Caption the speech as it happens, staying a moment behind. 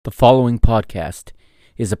The following podcast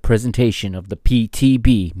is a presentation of the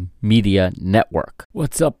PTB Media Network.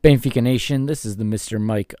 What's up, Benfica Nation? This is the Mr.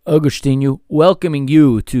 Mike Agostinho welcoming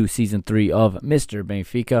you to Season 3 of Mr.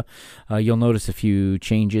 Benfica. You'll notice a few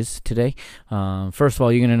changes today. First of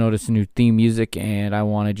all, you're going to notice new theme music, and I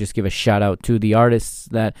want to just give a shout out to the artists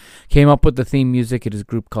that came up with the theme music. It is a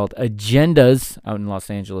group called Agendas out in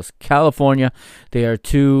Los Angeles, California. They are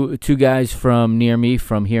two guys from near me,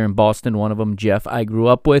 from here in Boston. One of them, Jeff, I grew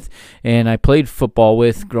up with, and I played football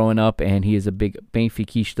with growing up, and he is a big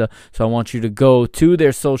Benfiquista. So I want you to go to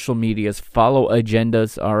their social medias, follow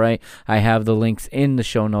Agendas, all right? I have the links in the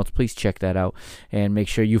show notes. Please check that out and make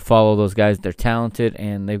sure you follow those guys. They're talented,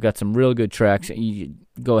 and they've got some real good tracks. You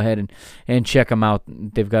go ahead and check them out.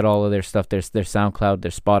 They've got all of their stuff. Their SoundCloud,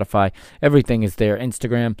 their Spotify, everything is there.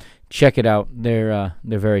 Instagram, check it out. They're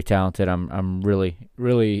very talented. I'm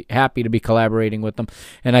really happy to be collaborating with them,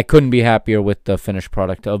 and I couldn't be happier with the finished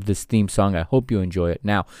product of this theme song. I hope you enjoy it.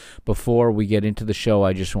 Now, before we get into the show,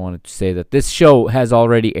 I just wanted to say that this show has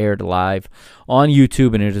already aired live on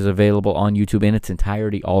YouTube, and it is available on YouTube in its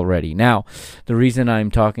entirety already. Now, the reason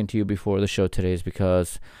I'm talking to you before the show today is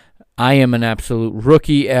because I am an absolute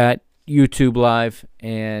rookie at YouTube Live,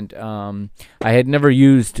 and I had never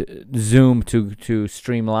used Zoom to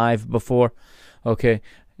stream live before. Okay,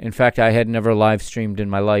 in fact, I had never live streamed in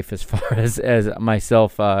my life as far as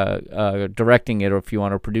myself directing it, or if you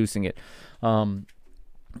want, or producing it.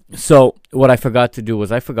 So what I forgot to do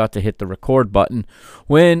was I forgot to hit the record button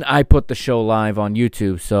when I put the show live on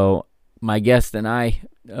YouTube. So my guest and I,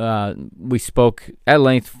 we spoke at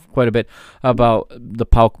length quite a bit about the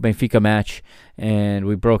PAOK Benfica match, and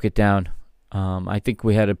we broke it down. I think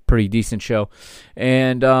we had a pretty decent show,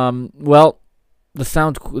 and the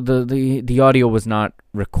sound, the audio was not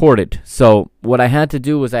recorded. So what I had to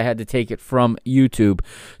do was I had to take it from YouTube,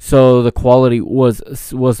 so the quality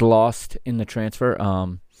was lost in the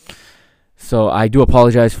transfer. So I do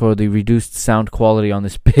apologize for the reduced sound quality on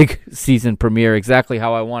this big season premiere, exactly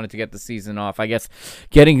how I wanted to get the season off. I guess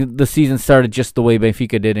getting the season started just the way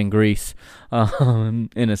Benfica did in Greece, in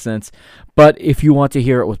a sense. But if you want to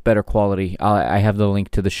hear it with better quality, I have the link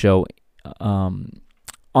to the show on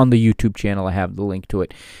the YouTube channel. I have the link to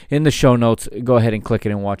it in the show notes. Go ahead and click it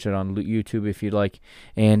and watch it on YouTube if you'd like.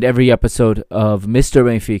 And every episode of Mr.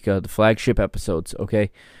 Benfica, the flagship episodes, okay?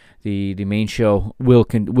 The main show will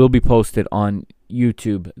be posted on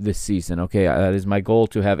YouTube this season. Okay, that is my goal,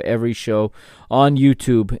 to have every show on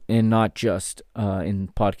YouTube and not just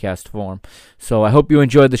in podcast form. So I hope you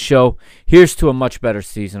enjoyed the show. Here's to a much better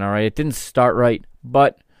season. All right, it didn't start right,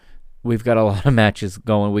 but we've got a lot of matches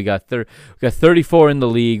going. We got 34 in the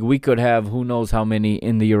league. We could have who knows how many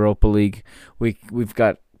in the Europa League. We've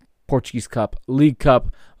got Portuguese Cup, League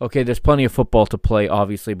Cup. Okay, there's plenty of football to play,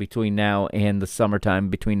 obviously, between now and the summertime,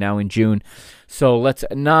 between now and June. So let's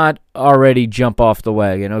not already jump off the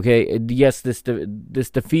wagon, okay? Yes, this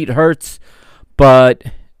defeat hurts, but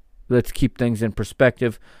let's keep things in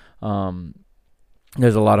perspective.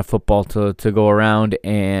 There's a lot of football to go around,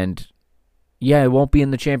 and yeah, it won't be in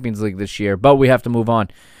the Champions League this year, but we have to move on.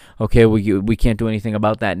 Okay, we can't do anything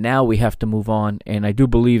about that now. We have to move on, and I do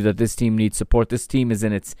believe that this team needs support. This team is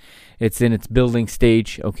in its building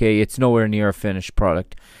stage. Okay, it's nowhere near a finished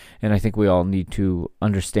product, and I think we all need to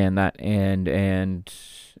understand that and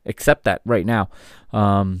accept that right now.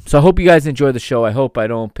 So I hope you guys enjoy the show. I hope I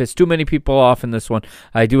don't piss too many people off in this one.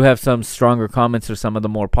 I do have some stronger comments for some of the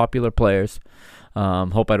more popular players.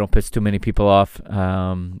 Hope I don't piss too many people off.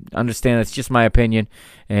 Understand it's just my opinion,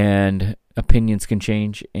 and opinions can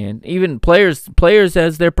change, and even players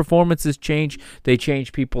as their performances change, they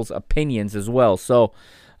change people's opinions as well. So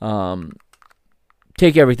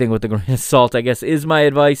take everything with a grain of salt, I guess, is my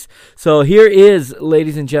advice. So here is,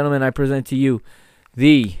 ladies and gentlemen, I present to you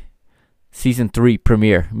the Season 3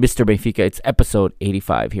 premiere, Mr. Benfica. It's episode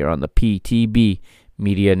 85 here on the PTB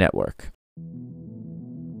Media Network.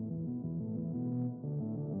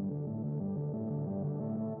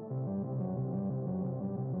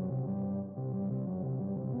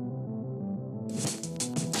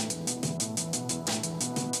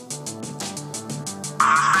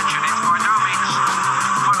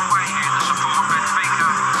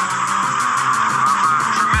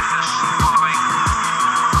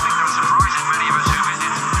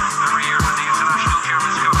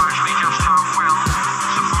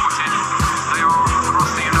 They are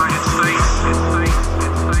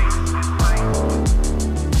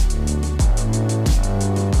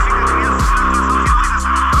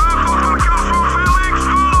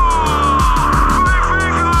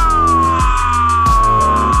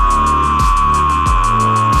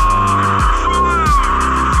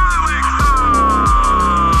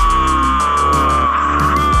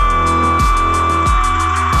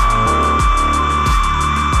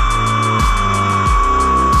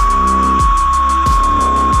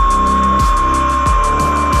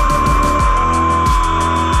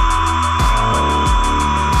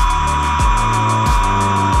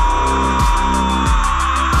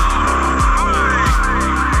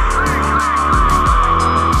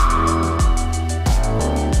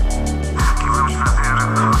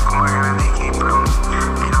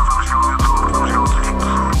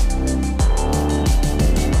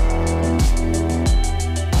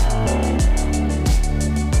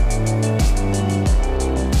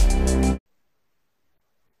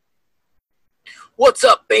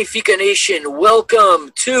Benfica Nation,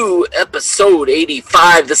 welcome to episode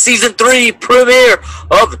 85, the season 3 premiere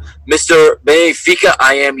of Mr. Benfica.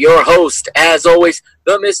 I am your host, as always,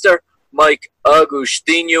 the Mr. Mike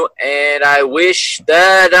Agustinho, and I wish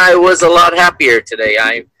that I was a lot happier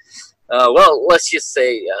today. Let's just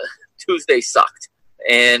say Tuesday sucked,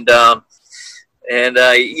 and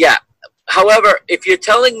yeah. However, if you're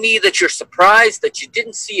telling me that you're surprised that you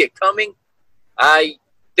didn't see it coming, I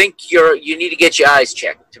think you need to get your eyes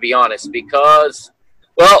checked, to be honest, because,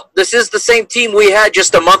 well, this is the same team we had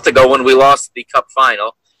just a month ago when we lost the Cup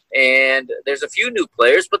final, and there's a few new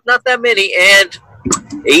players, but not that many, and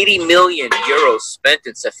 80 million euros spent,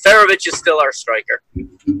 and Seferovic is still our striker.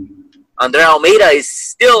 Andre Almeida is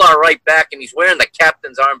still our right back, and he's wearing the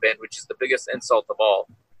captain's armband, which is the biggest insult of all.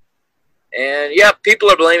 And, yeah, people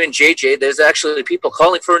are blaming JJ. There's actually people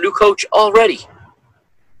calling for a new coach already.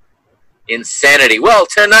 Insanity. Well,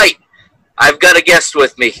 tonight, I've got a guest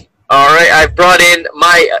with me. All right, I've brought in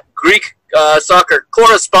my Greek soccer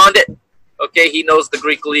correspondent. Okay, he knows the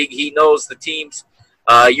Greek league. He knows the teams.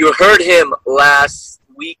 You heard him last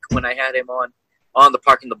week when I had him on the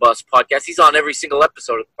Parking the Bus podcast. He's on every single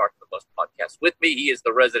episode of the Parking the Bus podcast with me. He is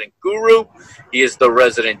the resident guru. He is the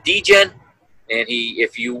resident DGen. And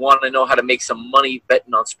if you want to know how to make some money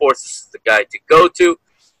betting on sports, this is the guy to go to.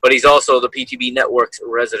 But he's also the PTB Network's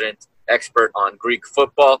resident expert on Greek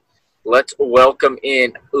football. Let's welcome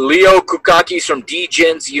in Leo Koukakis from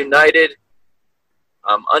DGens United.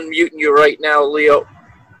 I'm unmuting you right now, Leo.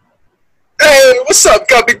 Hey, what's up,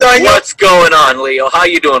 Capitan? What's going on, Leo? How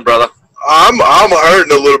you doing, brother? I'm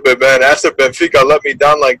hurting a little bit, man. After Benfica let me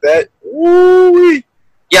down like that. Woo-wee.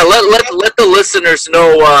 Yeah, let the listeners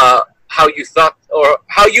know how you thought, or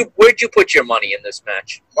where'd you put your money in this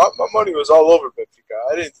match? My money was all over Benfica.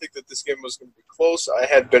 I didn't think that this game was going to be close. I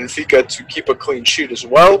had Benfica to keep a clean sheet as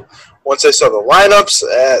well. Once I saw the lineups,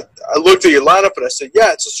 I looked at your lineup and I said,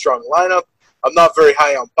 yeah, it's a strong lineup. I'm not very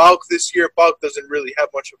high on Pauk this year. Pauk doesn't really have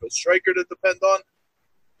much of a striker to depend on.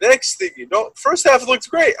 Next thing you know, first half looked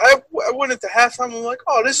great. I went into halftime. I'm like,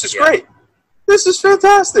 oh, this is great. This is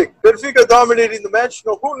fantastic. Benfica dominating the match.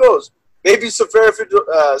 You know, who knows? Maybe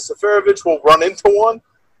Seferovic will run into one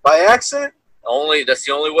by accident. That's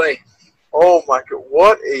the only way. Oh my God!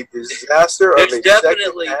 What a disaster of a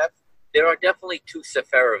second half. There are definitely two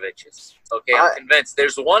Seferovics. Okay, I'm convinced.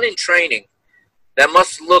 There's one in training that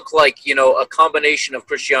must look like, a combination of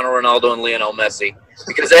Cristiano Ronaldo and Lionel Messi,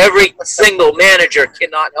 because every single manager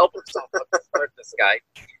cannot help himself but to start this guy.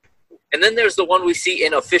 And then there's the one we see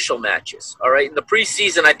in official matches. All right, in the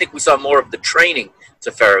preseason, I think we saw more of the training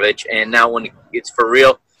Seferovic, and now when it's for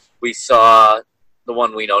real, we saw the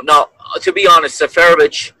one we know. Now, to be honest,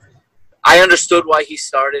 Seferovic, I understood why he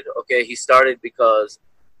started. Okay, he started because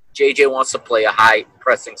JJ wants to play a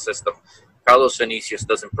high-pressing system. Carlos Vinicius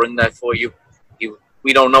doesn't bring that for you.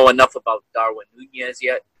 We don't know enough about Darwin Nunez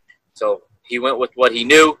yet, so he went with what he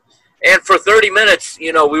knew. And for 30 minutes,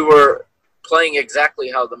 we were playing exactly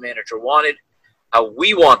how the manager wanted, how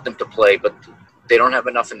we want them to play, but they don't have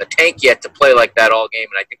enough in the tank yet to play like that all game,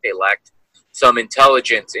 and I think they lacked some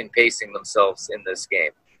intelligence in pacing themselves in this game.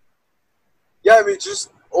 Yeah, I mean, just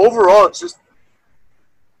overall, it's just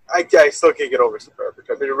I still can't get over Seferovic.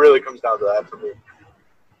 I mean, it really comes down to that for me.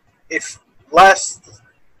 If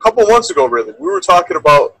couple months ago, really, we were talking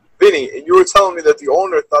about Vinny, and you were telling me that the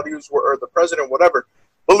owner thought he was, or the president, whatever,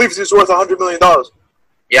 believes he's worth $100 million.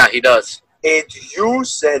 Yeah, he does. And you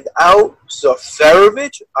send out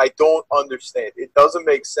Seferovic? I don't understand. It doesn't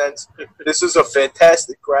make sense. This is a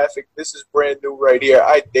fantastic graphic. This is brand new right here.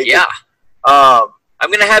 I dig it. I'm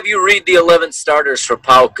going to have you read the 11 starters for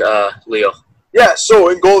Pauk, Leo. Yeah, so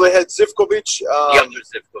in goal they had Zivkovic. Younger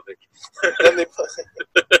Zivkovic. Then they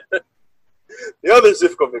the other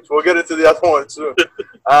Zivkovic. We'll get into the other one soon.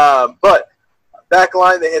 But back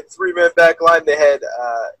line, they had three-man back line. They had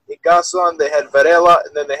Igasan, they had Varela,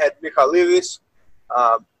 and then they had Michalidis.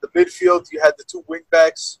 The midfield, you had the two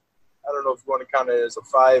wing-backs. I don't know if you want to count it as a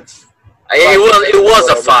five. It was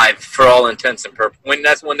a five for all intents and purposes.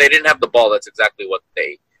 When they didn't have the ball, that's exactly what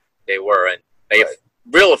they were. And they have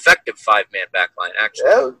real effective five-man back line, actually.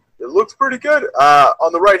 Yeah. It looked pretty good.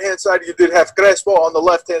 On the right-hand side, you did have Crespo. On the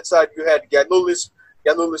left-hand side, you had Giannoulis.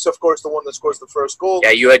 Giannoulis, of course, the one that scores the first goal.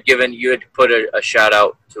 Yeah, you had put a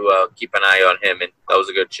shout-out to keep an eye on him, and that was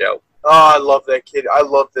a good show. Oh, I love that kid. I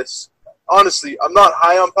love this. Honestly, I'm not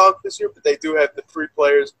high on Pauk this year, but they do have the three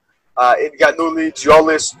players in Giannoulis,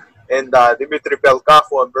 Giolis, and Dimitri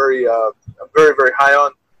Pelkafo. I'm very, very high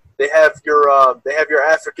on. They have your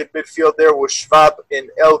African midfield there with Schwab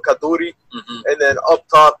and El Kaduri, and then up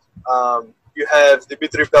top you have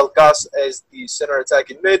Dimitri Pelkas as the center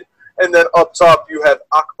attacking mid, And then up top, you have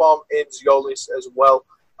Akbom and Ziolis as well.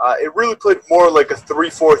 It really played more like a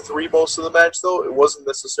 3-4-3 most of the match, though. It wasn't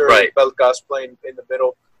necessarily Pelkas playing in the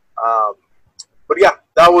middle. But yeah,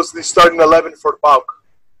 that was the starting 11 for PAOK.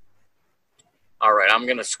 All right, I'm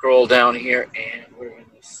going to scroll down here, and we're going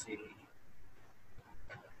to see.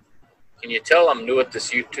 Can you tell I'm new at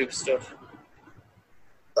this YouTube stuff?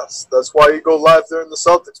 That's why you go live during the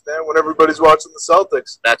Celtics, man, when everybody's watching the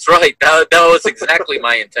Celtics. That's right. That was exactly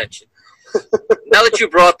my intention. Now that you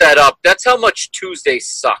brought that up, that's how much Tuesday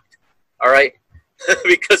sucked, all right?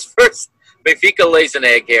 Because first, Benfica lays an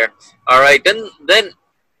egg here, all right? Then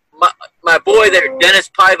my boy there, Dennis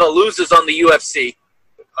Paiva, loses on the UFC,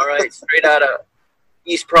 all right? Straight out of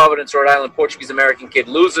East Providence, Rhode Island, Portuguese-American kid,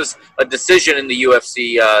 loses a decision in the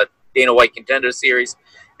UFC Dana White Contender Series.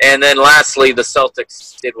 And then lastly, the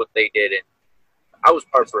Celtics did what they did, and I was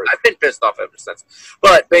heartbroken. I've been pissed off ever since.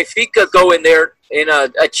 But Benfica go in there in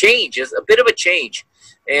a change, a bit of a change.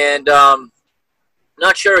 And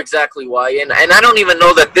not sure exactly why. And I don't even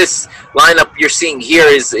know that this lineup you're seeing here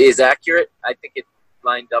is accurate. I think it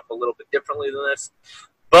lined up a little bit differently than this.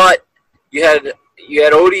 But you had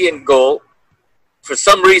Odie in goal. For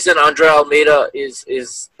some reason, Andre Almeida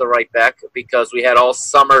is the right back because we had all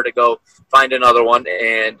summer to go find another one.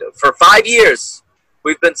 And for 5 years,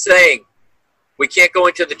 we've been saying we can't go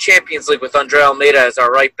into the Champions League with Andre Almeida as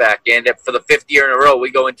our right back. And for the 5th year in a row,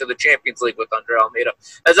 we go into the Champions League with Andre Almeida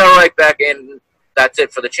as our right back, and that's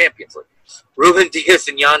it for the Champions League. Ruben Diaz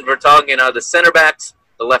and Jan Vertonghen are the center backs.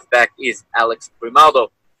 The left back is Alex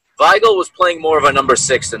Grimaldo. Weigl was playing more of a number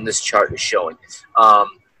 6 than this chart is showing.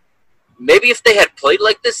 Maybe if they had played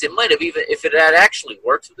like this, it might have even, if it had actually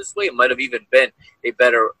worked this way, it might have even been a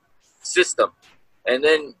better system. And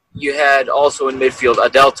then you had also in midfield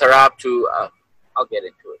Adel Taarabt, who I'll get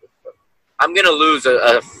into it. But I'm going to lose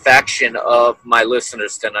a faction of my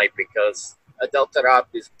listeners tonight because Adel Taarabt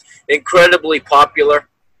is incredibly popular,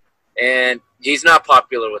 and he's not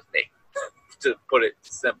popular with me, to put it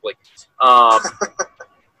simply.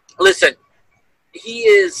 Listen,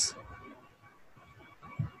 he's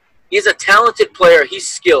a talented player. He's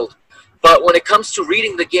skilled. But when it comes to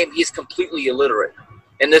reading the game, he's completely illiterate.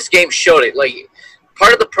 And this game showed it. Like,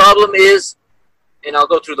 part of the problem is, and I'll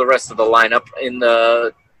go through the rest of the lineup, in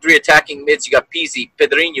the 3 attacking mids, you got Pizzi,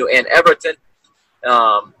 Pedrinho, and Everton.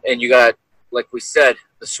 And you got, like we said,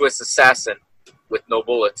 the Swiss assassin with no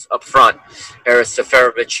bullets up front, Haris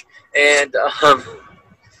Seferovic. And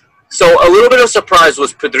so a little bit of surprise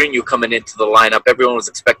was Pedrinho coming into the lineup. Everyone was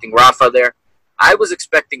expecting Rafa there. I was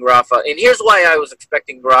expecting Rafa, and here's why I was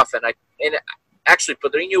expecting Rafa. And actually,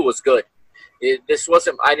 Pedrinho was good. I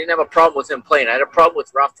didn't have a problem with him playing. I had a problem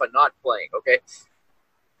with Rafa not playing. Okay,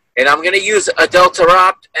 and I'm going to use Adel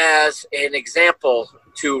Taarabt as an example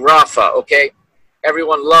to Rafa. Okay,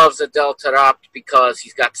 everyone loves Adel Taarabt because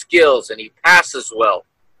he's got skills and he passes well,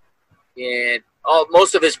 and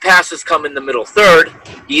most of his passes come in the middle third.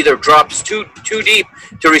 He either drops too deep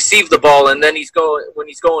to receive the ball, and then when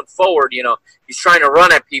he's going forward, he's trying to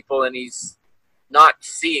run at people and he's not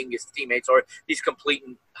seeing his teammates, or he's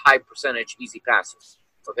completing high percentage easy passes.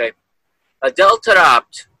 Okay, Adel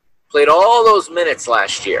Taarabt played all those minutes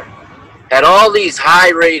last year, had all these high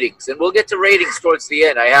ratings, and we'll get to ratings towards the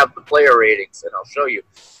end. I have the player ratings, and I'll show you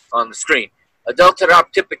on the screen. Adel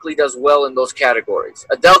Taarabt typically does well in those categories.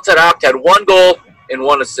 Adel Taarabt had 1 goal and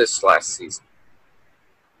 1 assist last season.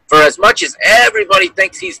 For as much as everybody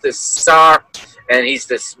thinks he's this star and he's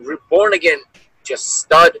this born-again just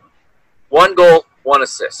stud, 1 goal, 1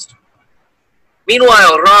 assist.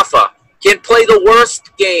 Meanwhile, Rafa can play the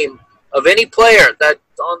worst game of any player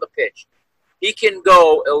that's on the pitch. He can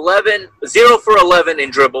go 0 for 11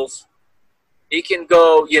 in dribbles. He can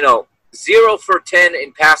go, 0 for 10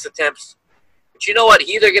 in pass attempts. But you know what?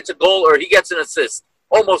 He either gets a goal or he gets an assist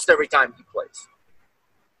almost every time he plays.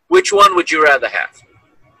 Which one would you rather have?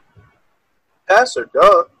 Passer,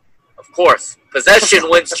 duh. Of course, possession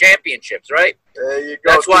wins championships, right? There you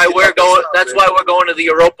go. That's why we're going. That's why we're going to the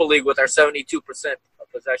Europa League with our 72%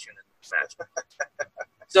 of possession in this match.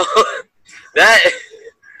 So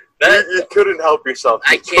you couldn't help yourself.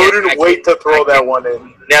 You couldn't wait to throw that one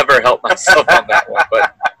in. Never help myself on that one,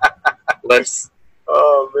 but let's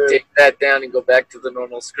take that down and go back to the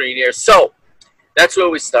normal screen here. So that's where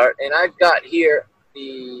we start, and I've got here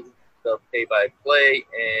the pay-by-play,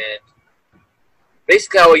 and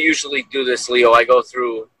basically how I usually do this, Leo, I go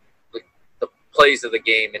through the plays of the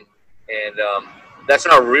game, and that's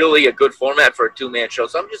not really a good format for a 2-man show,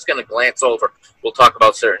 so I'm just going to glance over. We'll talk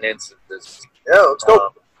about certain instances. Yeah, let's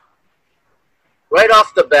go. Right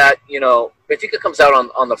off the bat, Benfica comes out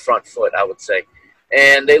on the front foot, I would say.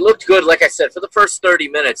 And they looked good, like I said, for the first 30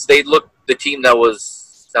 minutes. They looked the team that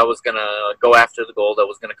was going to go after the goal, that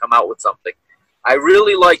was going to come out with something. I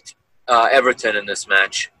really liked Everton in this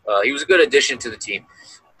match. He was a good addition to the team.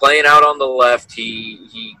 Playing out on the left,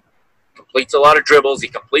 he completes a lot of dribbles, he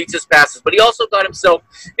completes his passes, but he also got himself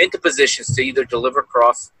into positions to either deliver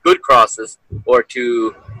good crosses or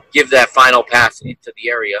to give that final pass into the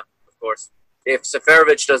area, of course. If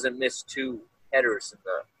Seferovic doesn't miss 2 headers in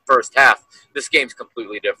the first half, this game's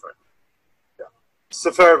completely different. Yeah.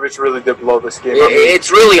 Seferovic really did blow this game.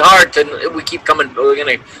 It's really hard to.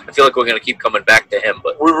 I feel like we're gonna keep coming back to him,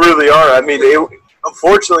 but we really are. I mean,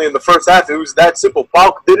 unfortunately, in the first half, it was that simple.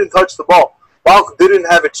 PAOK didn't touch the ball. PAOK didn't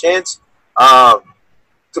have a chance.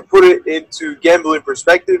 To put it into gambling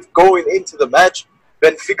perspective, going into the match,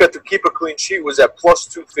 Benfica to keep a clean sheet was at plus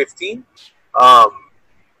 215.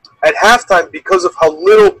 At halftime, because of how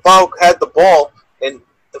little PAOK had the ball and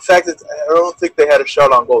the fact that I don't think they had a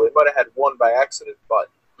shot on goal. They might have had one by accident, but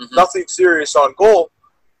nothing serious on goal.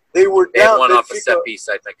 They were down. They had one off a set piece,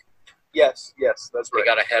 I think. Yes, that's right. They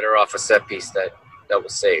got a header off a set piece that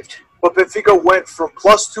was saved. But Benfica went from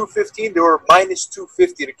plus 215 to minus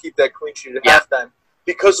 250 to keep that clean sheet at halftime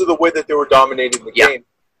because of the way that they were dominating the game.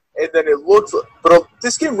 And then it looked, but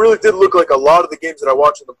this game really did look like a lot of the games that I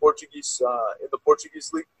watch in the Portuguese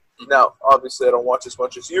league. Now, obviously, I don't watch as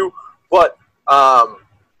much as you, but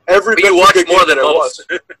every you watch more than most.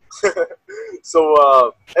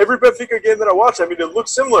 So every Benfica game that I watch, I mean, it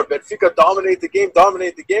looks similar. Benfica dominate the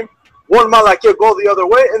game. One Malakia go the other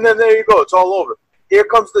way, and then there you go. It's all over. Here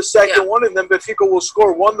comes the second one, and then Benfica will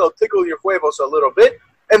score one. They'll tickle your huevos a little bit,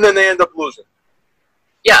 and then they end up losing.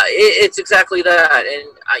 Yeah, it's exactly that. And,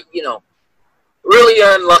 really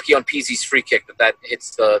unlucky on Pizzi's free kick that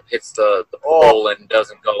hits the pole and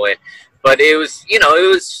doesn't go in. But it was, it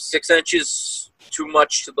was 6 inches too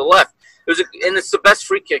much to the left. And it's the best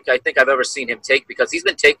free kick I think I've ever seen him take because he's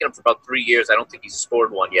been taking them for about 3 years. I don't think he's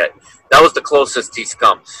scored one yet. That was the closest he's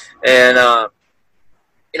come. And,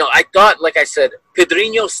 I thought, like I said,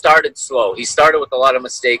 Pedrinho started slow. He started with a lot of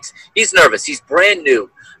mistakes. He's nervous. He's brand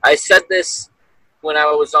new. I said this when I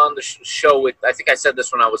was on the show I think I said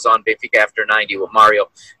this when I was on Benfica After 90 with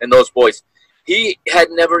Mario and those boys. He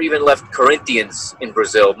had never even left Corinthians in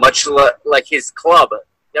Brazil, much like his club.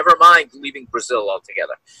 Never mind leaving Brazil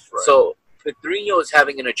altogether. Right. So Pedrinho is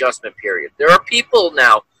having an adjustment period. There are people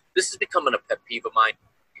now, this is becoming a pet peeve of mine,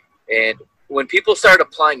 and when people start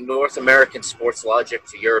applying North American sports logic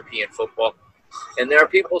to European football, and there are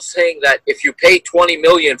people saying that if you pay $20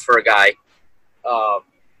 million for a guy,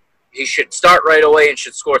 he should start right away and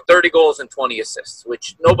should score 30 goals and 20 assists,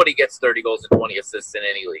 which nobody gets 30 goals and 20 assists in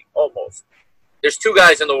any league, almost. There's 2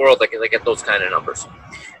 guys in the world that get those kind of numbers.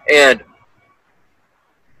 And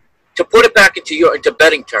to put it back into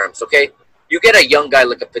betting terms, okay, you get a young guy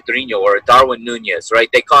like a Pedrinho or a Darwin Nunez, right?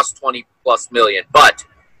 They cost $20+ million, but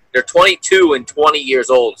they're 22 and 20 years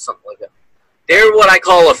old, something like that. They're what I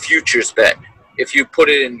call a futures bet, if you put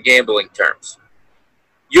it in gambling terms.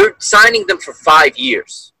 You're signing them for 5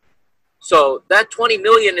 years. So that $20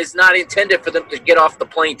 million is not intended for them to get off the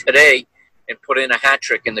plane today and put in a hat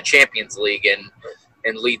trick in the Champions League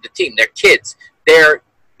and lead the team. They're kids.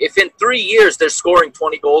 If in 3 years they're scoring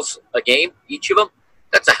 20 goals a game, each of them,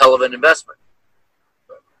 that's a hell of an investment.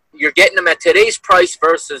 You're getting them at today's price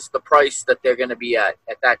versus the price that they're going to be at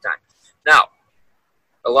that time. Now,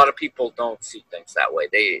 a lot of people don't see things that way.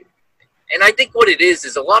 And I think what it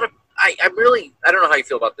is a lot of I don't know how you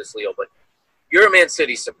feel about this, Leo, but you're a Man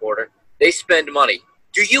City supporter. They spend money.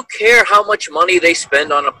 Do you care how much money they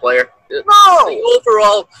spend on a player? No. Does the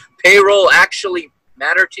overall payroll actually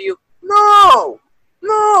matter to you? No.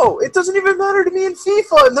 It doesn't even matter to me in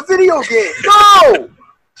FIFA in the video game. No.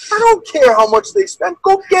 I don't care how much they spend.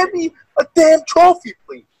 Go get me a damn trophy,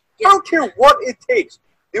 please. I don't care what it takes.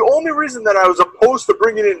 The only reason that I was opposed to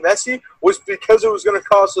bringing in Messi was because it was going to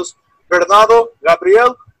cost us Bernardo,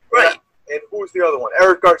 Gabriel, right, and who was the other one?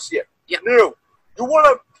 Eric Garcia. Yeah. No. You want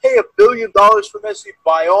to pay $1 billion for Messi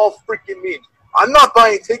by all freaking means. I'm not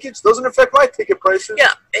buying tickets. Doesn't affect my ticket prices.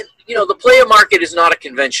 Yeah, and the player market is not a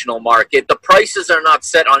conventional market. The prices are not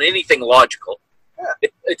set on anything logical. Yeah.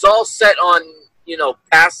 It's all set on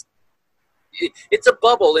past. It's a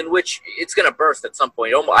bubble in which it's going to burst at some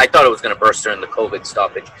point. I thought it was going to burst during the COVID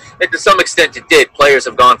stoppage, and to some extent it did. Players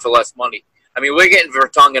have gone for less money. I mean, we're getting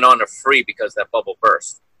Vertonghen on a free because that bubble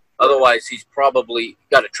burst. Otherwise, he's probably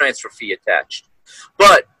got a transfer fee attached.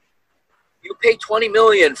 But you pay $20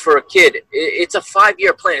 million for a kid. It's a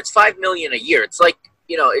 5-year plan. It's $5 million a year. It's like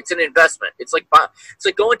it's an investment. It's like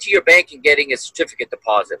going to your bank and getting a certificate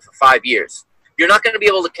deposit for 5 years. You're not going to be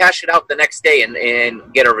able to cash it out the next day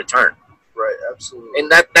and get a return. Right, absolutely.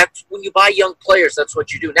 And that's when you buy young players, that's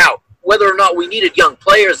what you do. Now, whether or not we needed young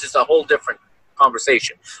players is a whole different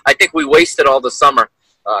conversation. I think we wasted all the summer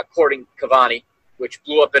courting Cavani, which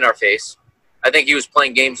blew up in our face. I think he was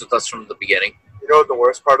playing games with us from the beginning. You know what the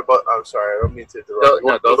worst part about? I'm sorry, I don't mean to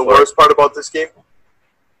interrupt. Go the worst part about this game?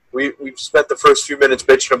 We've spent the first few minutes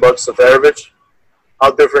bitching about Seferovic. How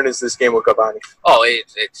different is this game with Cavani? Oh,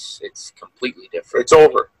 it's completely different. It's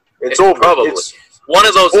over. It's over. Probably. It's one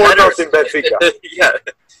of those 4-0 Benfica. Yeah.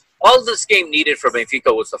 All this game needed for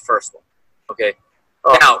Benfica was the first one. Okay.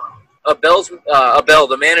 Oh. Now, Abel,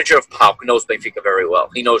 the manager of PAOK, knows Benfica very well.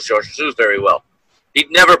 He knows Jorge Jesus very well.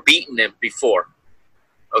 He'd never beaten him before.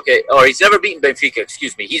 Okay, or he's never beaten Benfica,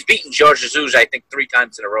 excuse me. He's beaten Jorge Jesus, I think, 3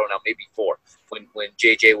 times in a row now, maybe 4. When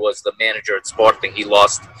JJ was the manager at Sporting, he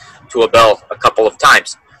lost to Abel a couple of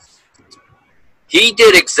times. He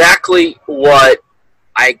did exactly what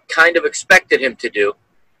I kind of expected him to do.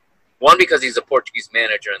 One, because he's a Portuguese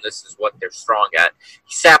manager, and this is what they're strong at.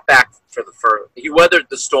 He sat back for the first. He weathered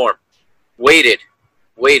the storm, waited,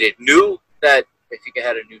 knew that Benfica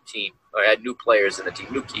had a new team, or had new players in the team,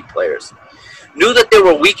 new key players. Knew that there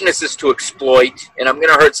were weaknesses to exploit, and I'm going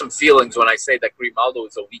to hurt some feelings when I say that Grimaldo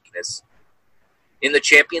is a weakness. In the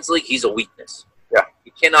Champions League, he's a weakness. Yeah.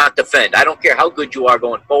 You cannot defend. I don't care how good you are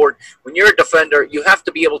going forward. When you're a defender, you have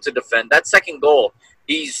to be able to defend. That second goal,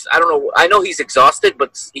 I don't know, I know he's exhausted,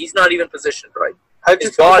 but he's not even positioned right.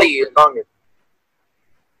 His body,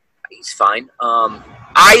 he's fine.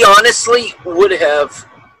 I honestly would have,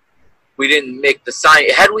 we didn't make the sign.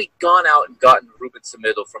 Had we gone out and gotten Ruben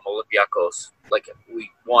Semedo from Olympiacos, like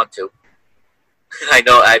we want to, I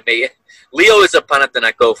know I may. Leo is a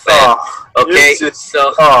Panathinaikos fan. Okay, okay.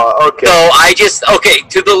 So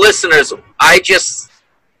to the listeners, I just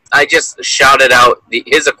shouted out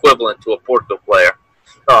his equivalent to a Porto player.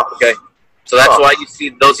 Okay, so that's why you see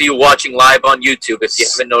those of you watching live on YouTube. If you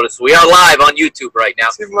haven't noticed, we are live on YouTube right now.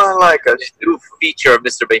 Like a new feature of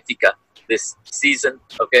Mr. Benfica this season.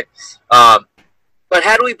 Okay, but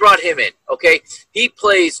had we brought him in, okay, he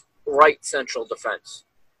plays right central defense.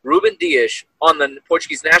 Ruben Dias on the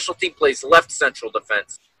Portuguese national team plays left central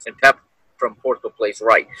defense, and Pep from Porto plays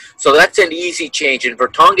right. So that's an easy change, and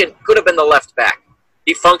Vertonghen could have been the left back.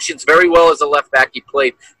 He functions very well as a left back. He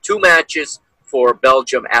played 2 matches for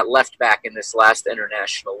Belgium at left back in this last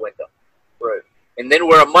international window. Right. And then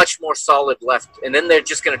we're a much more solid left, and then they're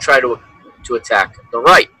just going to try to attack the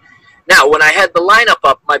right. Now, when I had the lineup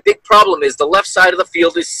up, my big problem is the left side of the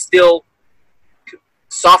field is still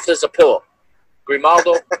soft as a pillow.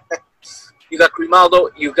 Grimaldo, you got Grimaldo,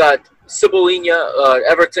 you got Cebolinha,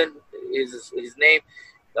 Everton is his name,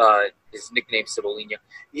 his nickname Cebolinha.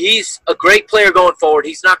 He's a great player going forward.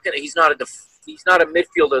 He's not a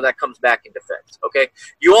midfielder that comes back in defense. Okay,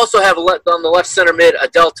 you also have on the left center mid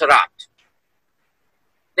Adel Taarabt.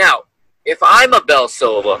 Now, if I'm Abel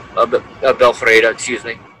Ferreira, excuse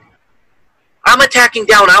me, I'm attacking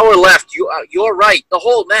down our left. You're right the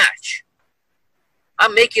whole match.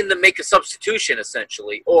 I'm making them make a substitution,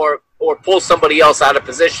 essentially, or pull somebody else out of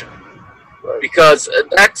position. Right. Because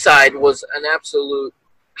that side was an absolute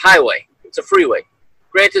highway. It's a freeway.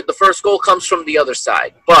 Granted, the first goal comes from the other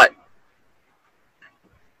side, but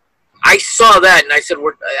I saw that, and I said,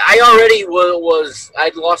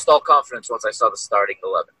 I'd lost all confidence once I saw the starting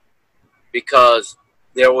 11 because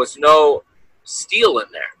there was no steel in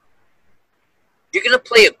there. You're going to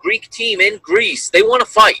play a Greek team in Greece. They want to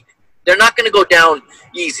fight. They're not going to go down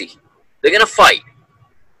easy. They're going to fight.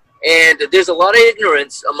 And there's a lot of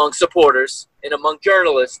ignorance among supporters and among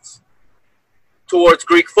journalists towards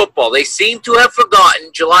Greek football. They seem to have forgotten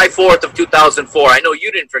July 4th of 2004. I know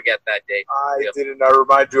you didn't forget that date. I didn't. I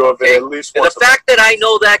remind you of it at least once. And the fact that I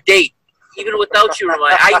know that date, even without you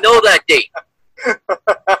reminding, I know that date.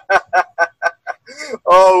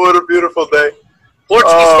 Oh, what a beautiful day.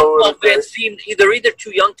 Portuguese football fans seem either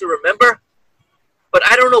too young to remember, but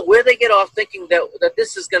I don't know where they get off thinking that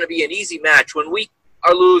this is going to be an easy match when we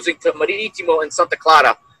are losing to Maritimo and Santa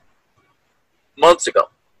Clara months ago.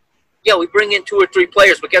 Yeah, we bring in 2 or 3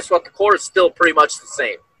 players, but guess what? The core is still pretty much the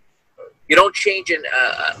same. You don't change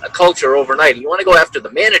a culture overnight. You want to go after the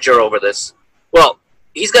manager over this? Well,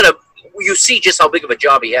 he's got to – you see just how big of a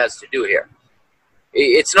job he has to do here.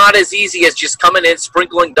 It's not as easy as just coming in,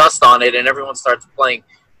 sprinkling dust on it, and everyone starts playing.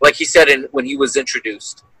 Like he said when he was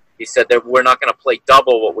introduced. He said that we're not going to play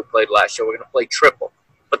double what we played last year. We're going to play triple.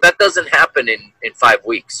 But that doesn't happen in 5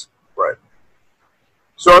 weeks. Right.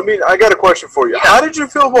 So, I mean, I got a question for you. Yeah. How did you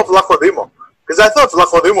feel about Vlaco Dimos? Because I thought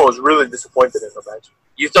Vlaco Dimos was really disappointed in the match.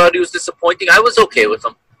 You thought he was disappointing? I was okay with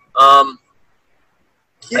him.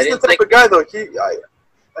 He's the type of guy, though.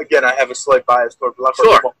 again, I have a slight bias toward Blanco,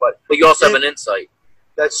 Sure. but you also have an insight.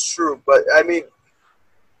 that's true. But I mean,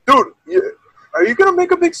 dude, are you gonna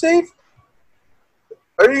make a big save?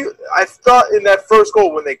 I thought in that first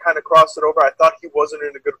goal when they kind of crossed it over, I thought he wasn't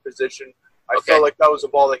in a good position. I felt like that was a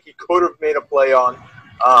ball that he could have made a play on.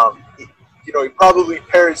 He probably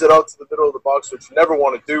parries it out to the middle of the box, which you never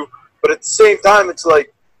want to do. But at the same time, it's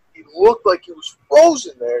like he looked like he was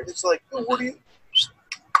frozen there. It's like, dude, what do you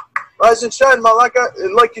rise and shine, Malaka?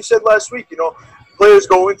 And like you said last week, players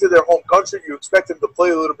go into their home country. You expect them to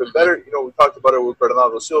play a little bit better. We talked about it with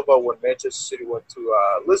Bernardo Silva when Manchester City went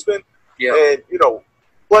to Lisbon. Yeah. And,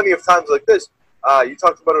 plenty of times like this. You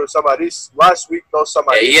talked about it with Samaris last week. No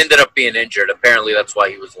Samaris. Yeah, he ended up being injured. Apparently, that's why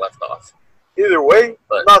he was left off. Either way,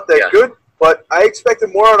 But, not that good. But I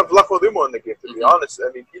expected more out of Vlachodimo in the game, to be honest.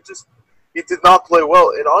 I mean, he did not play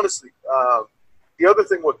well. And honestly, the other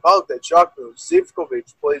thing with Pauk that shocked me was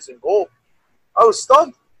Zivkovic plays in goal. I was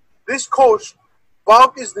stunned. This coach,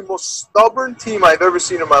 Pauk, is the most stubborn team I've ever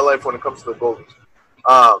seen in my life when it comes to the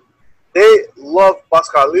goalies. They love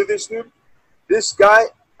Pascalidis, dude. This guy,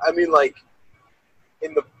 I mean, like,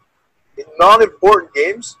 in non-important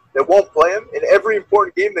games, they won't play him. In every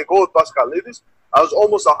important game, they go with Pascalidis. I was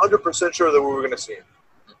almost 100% sure that we were going to see him.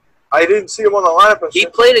 I didn't see him on the lineup. He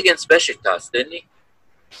played against Besiktas, didn't he?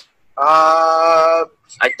 I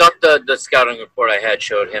thought the scouting report I had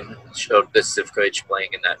showed this Zivkovic playing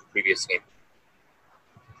in that previous game.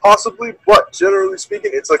 Possibly, but generally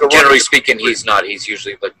speaking, it's like a Generally speaking, he's not. He's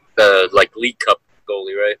usually the League Cup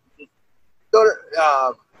goalie, right?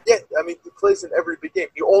 Yeah, I mean, he plays in every big game.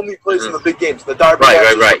 He only plays in the big games, the derby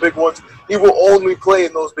Right. the big ones. He will only play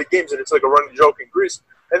in those big games, and it's like a running joke in Greece.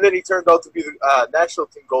 And then he turned out to be the national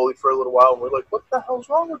team goalie for a little while, and we're like, what the hell's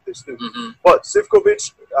wrong with this dude? But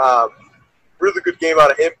Zivkovic, really good game out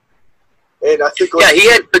of him. And I think he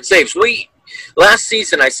had good saves. Last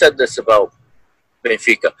season, I said this about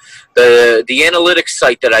Benfica. The analytics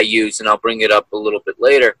site that I use, and I'll bring it up a little bit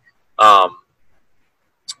later,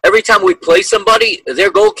 every time we play somebody, their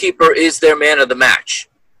goalkeeper is their man of the match.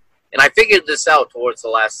 And I figured this out towards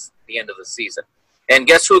the end of the season. And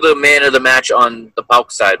guess who the man of the match on the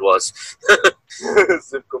Pauk side was?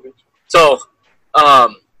 Zivkovic. So,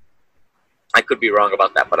 I could be wrong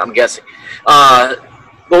about that, but I'm guessing. But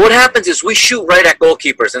what happens is we shoot right at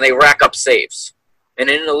goalkeepers, and they rack up saves. And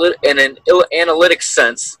in an analytics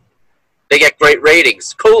sense, they get great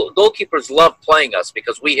ratings. Goalkeepers love playing us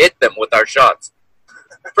because we hit them with our shots.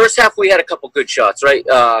 First half, we had a couple good shots, right?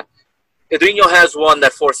 Edrinho has one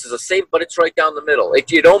that forces a save, but it's right down the middle.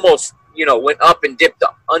 It almost, went up and dipped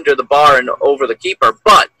under the bar and over the keeper,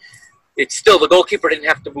 but it's still, the goalkeeper didn't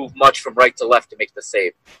have to move much from right to left to make the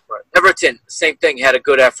save. Right. Everton, same thing, had a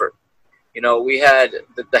good effort. We had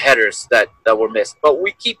the headers that were missed, but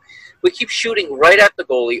we keep shooting right at the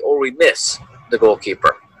goalie, or we miss the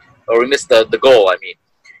goalkeeper, or we miss the goal, I mean.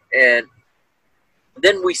 And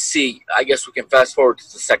then we see, I guess we can fast forward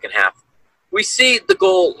to the second half. We see the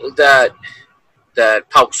goal that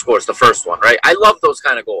Pauk scores, the first one, right? I love those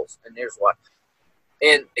kind of goals, and here's why.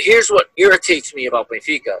 And here's what irritates me about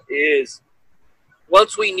Benfica is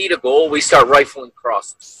once we need a goal, we start rifling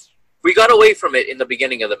crosses. We got away from it in the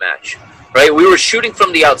beginning of the match, right? We were shooting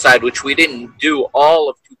from the outside, which we didn't do all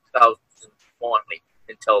of 2020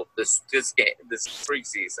 until this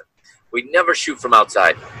preseason. We never shoot from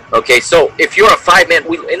outside. Okay, so if you're a five-man,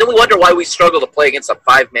 and then we wonder why we struggle to play against a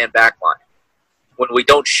five-man backline when we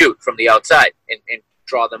don't shoot from the outside and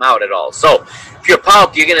draw them out at all. So if you're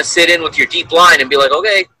Pauk, you're going to sit in with your deep line and be like,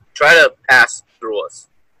 okay, try to pass through us.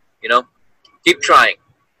 Keep trying.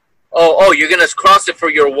 Oh, you're going to cross it for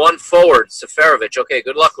your one forward, Seferovic. Okay,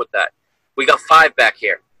 good luck with that. We got five back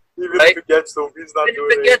here. Even if it gets to him, he's not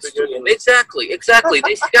doing anything. Exactly.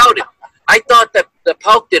 They scouted. I thought that the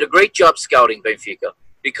Pauk did a great job scouting Benfica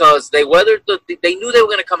because they weathered they knew they were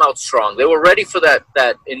going to come out strong. They were ready for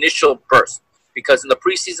that initial burst because in the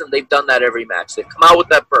preseason they've done that every match. They come out with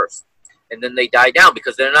that burst and then they die down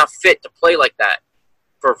because they're not fit to play like that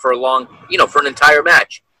for a long, for an entire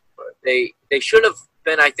match. They should have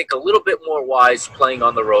been, I think, a little bit more wise playing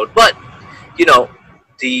on the road. But we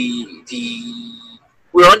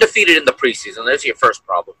were undefeated in the preseason. There's your first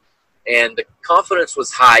problem. And the confidence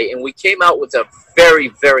was high, and we came out with a very,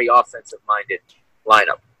 very offensive-minded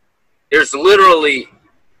lineup. There's literally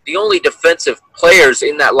the only defensive players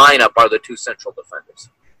in that lineup are the two central defenders.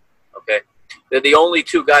 Okay? They're the only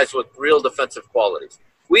two guys with real defensive qualities.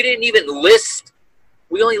 We didn't even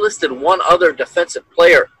we only listed one other defensive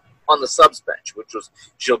player on the subs bench, which was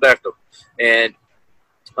Gilberto. And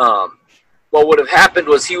what would have happened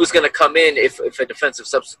was he was going to come in if a defensive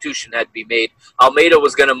substitution had to be made. Almeida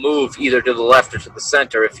was going to move either to the left or to the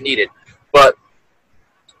center if needed. But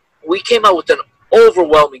we came out with an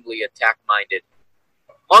overwhelmingly attack-minded,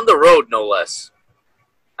 on the road no less.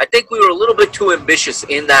 I think we were a little bit too ambitious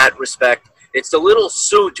in that respect. It's a little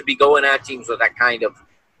soon to be going at teams with that kind of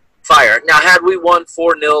fire. Now, had we won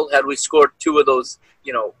 4-0, had we scored 2 of those,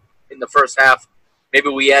 in the first half, maybe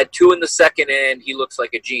we had 2 in the second, and he looks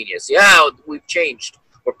like a genius. Yeah, we've changed.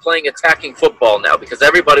 We're playing attacking football now because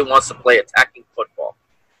everybody wants to play attacking football.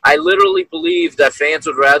 I literally believe that fans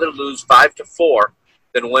would rather lose 5-4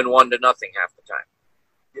 than win 1-0 half the time.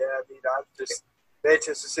 Yeah, I mean,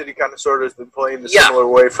 Manchester City kind of sort of has been playing the similar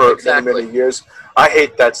way for many years. I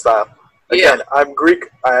hate that style. Again, I'm Greek.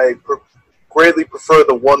 I greatly prefer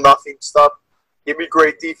the 1-0 stuff. Give me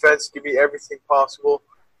great defense. Give me everything possible.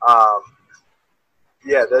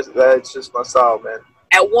 Yeah, that's just my style, man.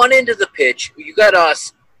 At one end of the pitch, you got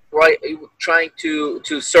us right trying to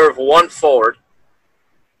serve one forward,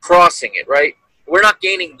 crossing it, right? We're not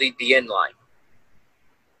gaining the end line.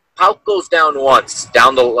 Pauk goes down once,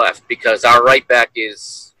 down the left, because our right back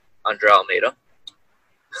is Andre Almeida.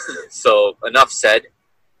 So, enough said.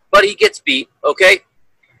 But he gets beat, okay?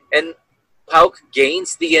 And Pauk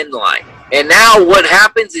gains the end line. And now what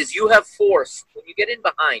happens is you have forced, when you get in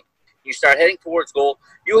behind, you start heading towards goal,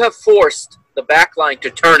 you have forced the back line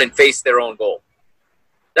to turn and face their own goal.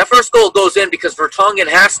 That first goal goes in because Vertonghen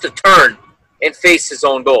has to turn and face his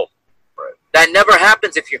own goal. Right. That never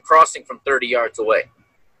happens if you're crossing from 30 yards away.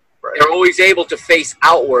 Right. They're always able to face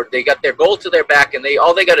outward. They got their goal to their back, and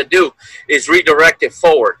all they got to do is redirect it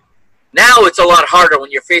forward. Now it's a lot harder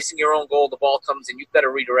when you're facing your own goal. The ball comes and you've got to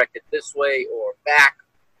redirect it this way or back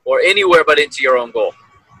or anywhere but into your own goal.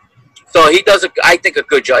 So he does, I think, a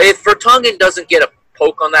good job. If Vertonghen doesn't get a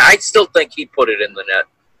poke on that, I still think he'd put it in the net.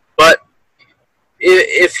 But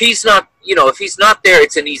if he's not, if he's not there,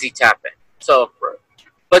 it's an easy tap in. So,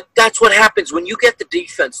 but that's what happens when you get the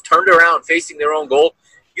defense turned around facing their own goal.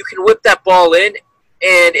 You can whip that ball in,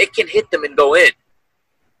 and it can hit them and go in.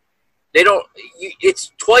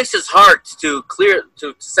 It's twice as hard to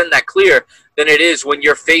send that clear than it is when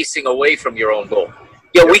you're facing away from your own goal.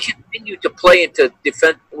 Yeah, we continue to play into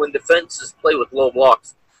defense when defenses play with low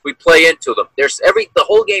blocks. We play into them. The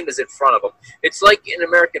whole game is in front of them. It's like in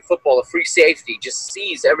American football, a free safety just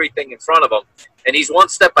sees everything in front of him, and he's one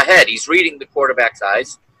step ahead. He's reading the quarterback's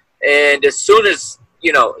eyes, and as soon as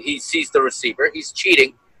he sees the receiver, he's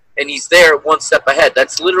cheating, and he's there one step ahead.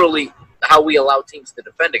 That's literally how we allow teams to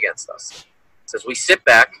defend against us. It says we sit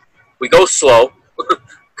back, we go slow,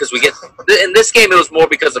 because in this game it was more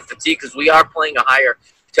because of fatigue, because we are playing a higher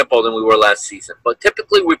tempo than we were last season. But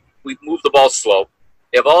typically we move the ball slow.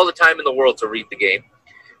 They have all the time in the world to read the game.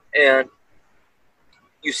 And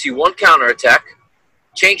you see one counterattack,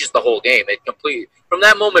 changes the whole game. From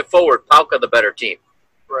that moment forward, Pauk are the better team.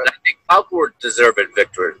 Right. And I think Pauk were deserved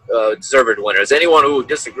winners. Anyone who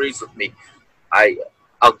disagrees with me,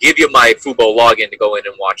 I'll give you my Fubo login to go in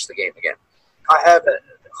and watch the game again. I have it.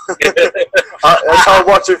 That's how I'm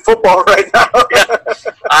watching football right now.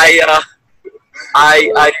 Yeah.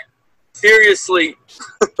 I seriously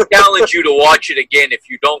challenge you to watch it again if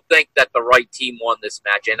you don't think that the right team won this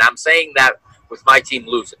match. And I'm saying that with my team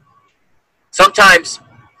losing. Sometimes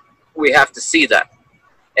we have to see that.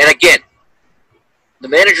 And again, the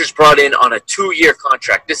manager's brought in on a 2-year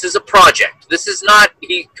contract. This is a project. This is not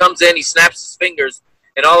he comes in, he snaps his fingers,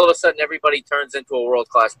 and all of a sudden everybody turns into a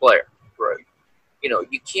world-class player. Right.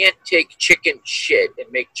 You can't take chicken shit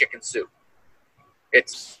and make chicken soup.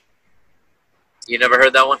 You never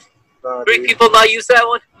heard that one? No, Greek people not use that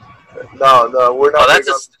one? No, we're not.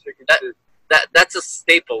 That's a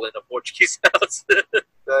staple in a Portuguese house.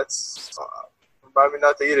 That's remind me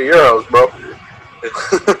not to eat a Euros, bro.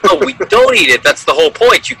 No, we don't eat it. That's the whole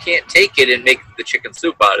point. You can't take it and make the chicken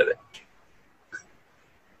soup out of it.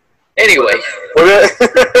 Anyway. We'll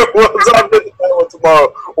talk about that one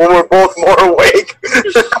tomorrow when we're both more awake.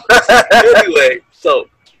 Anyway, so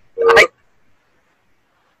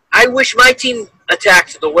I wish my team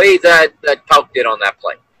attacked the way that Pauk did on that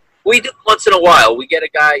play. We do once in a while. We get a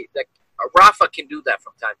guy that Rafa can do that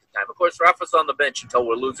from time to time. Of course, Rafa's on the bench until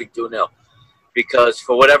we're losing 2-0 because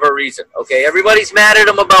for whatever reason. Okay, everybody's mad at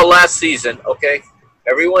him about last season. Okay,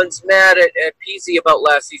 everyone's mad at Pizzi about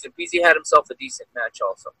last season. Pizzi had himself a decent match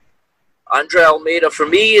also. Andre Almeida, for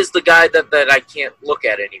me, is the guy that I can't look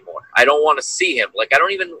at anymore. I don't want to see him. I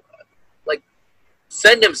don't even,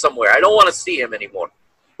 send him somewhere. I don't want to see him anymore.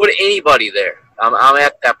 Put anybody there. I'm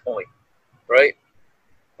at that point, right?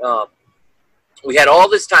 We had all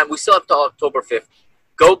this time. We still have till October 5th.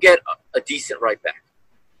 Go get a decent right back.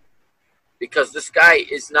 because this guy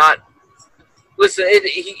is not. Listen,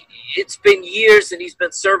 it's been years and he's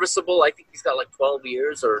been serviceable. I think he's got like 12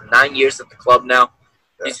 years or 9 years at the club now.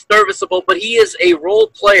 Yeah. He's serviceable, but he is a role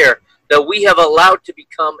player that we have allowed to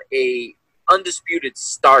become a undisputed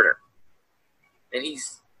starter, and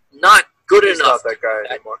he's not good enough. Not that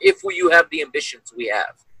guy anymore. If you have the ambitions we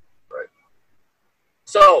have, right?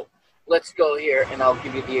 So let's go here, and I'll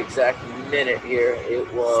give you the exact minute here.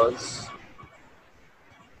 It was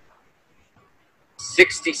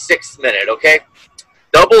 66th minute, okay?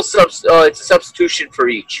 It's a substitution for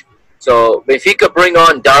each. So Benfica bring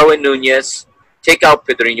on Darwin Nunez, take out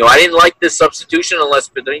Pedrinho. I didn't like this substitution unless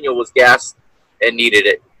Pedrinho was gassed and needed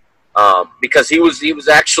it, because he was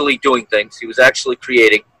actually doing things. He was actually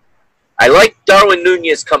creating. I like Darwin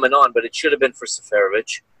Nunez coming on, but it should have been for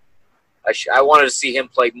Seferovic. I wanted to see him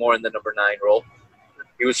play more in the number 9 role.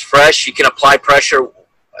 He was fresh. He can apply pressure.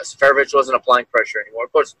 Seferovic wasn't applying pressure anymore.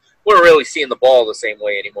 Of course, we weren't really seeing the ball the same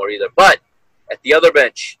way anymore either. But at the other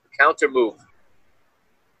bench, counter move,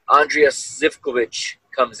 Andrius Zivkovic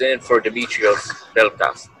comes in for Dimitrios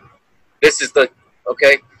Velkas. This is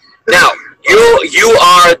okay. Now you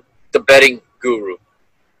are the betting guru.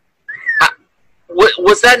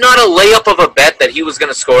 Was that not a layup of a bet that he was going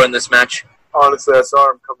to score in this match? Honestly, I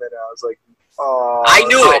saw him come in. I was like, oh. I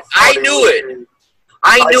knew it. I knew it.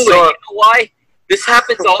 You know why? This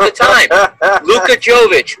happens all the time. Luka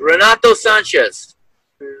Jovic, Renato Sanchez,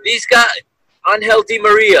 these guys, Angel Di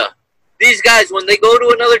Maria, these guys, when they go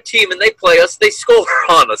to another team and they play us, they score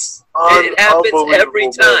on us. It happens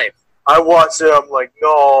every time. I watched it. I'm like,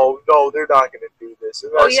 no, they're not going to do this.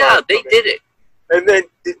 Oh, yeah, they did it. And then,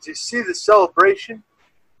 did you see the celebration?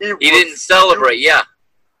 He didn't celebrate, yeah.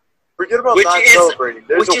 Forget about not celebrating.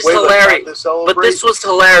 There's which is hilarious. But this was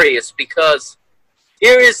hilarious because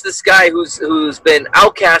here is this guy who's been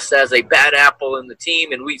outcast as a bad apple in the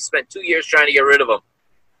team, and we spent 2 years trying to get rid of him.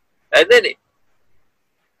 And then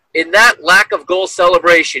in that lack of goal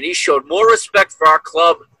celebration, he showed more respect for our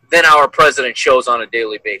club than our president shows on a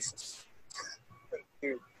daily basis.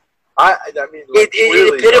 I mean, like,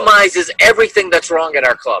 it epitomizes everything that's wrong at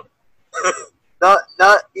our club.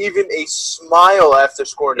 Not even a smile after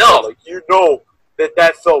scoring. No, like, you know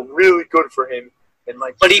that felt really good for him, and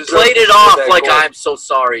like. But he played it off like goal. I'm so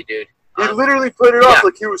sorry, dude. He literally played it off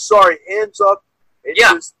like he was sorry, hands up. And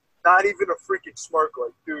just not even a freaking smirk,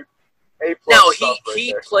 like, dude. No,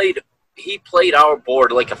 he played our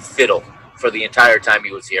board like a fiddle for the entire time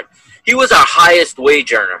he was here. He was our highest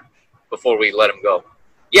wage earner before we let him go.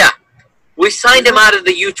 Yeah, we signed him out of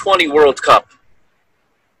the U20 World Cup.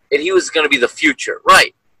 And he was going to be the future,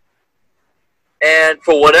 right? And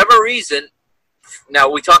for whatever reason, now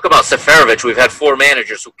we talk about Seferovic. We've had 4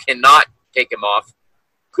 managers who cannot take him off.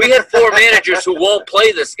 We had 4 managers who won't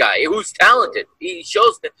play this guy, who's talented. He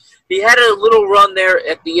shows that he had a little run there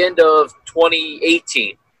at the end of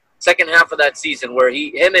 2018, second half of that season, where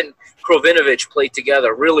him and Krovinovic played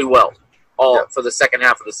together really well for the second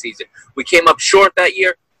half of the season. We came up short that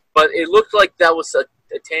year, but it looked like that was a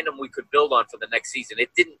tandem we could build on for the next season. It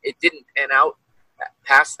didn't pan out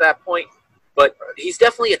past that point, but he's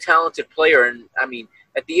definitely a talented player. And I mean,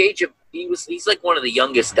 at the age of he's like one of the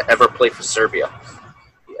youngest to ever play for Serbia.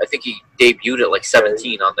 I think he debuted at like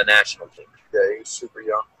 17 on the national team. Yeah, he's super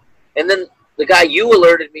young. And then the guy you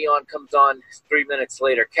alerted me on comes on 3 minutes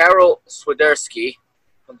later. Karol Swiderski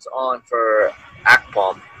comes on for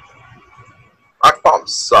Akpom. Akpom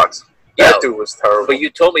sucks. That dude was terrible. But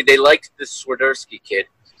you told me they liked this Swiderski kid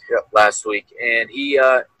last week, and he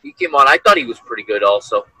came on. I thought he was pretty good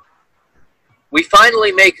also. We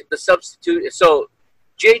finally make the substitute. So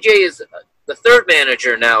JJ is the 3rd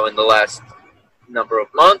manager now in the last number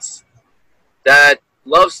of months that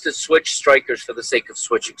loves to switch strikers for the sake of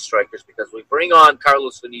switching strikers, because we bring on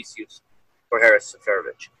Carlos Vinicius for Haris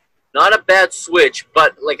Seferovic. Not a bad switch,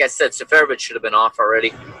 but like I said, Seferovic should have been off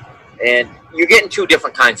already. And you're getting 2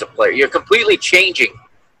 different kinds of player. You're completely changing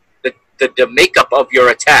the makeup of your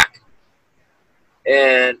attack.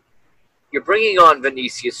 And you're bringing on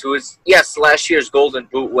Vinicius, who is, yes, last year's Golden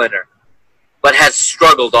Boot winner, but has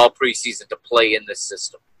struggled all preseason to play in this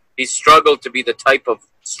system. He's struggled to be the type of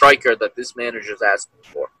striker that this manager is asking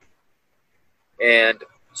for. And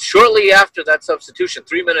shortly after that substitution,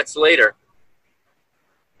 3 minutes later,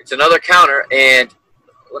 it's another counter. And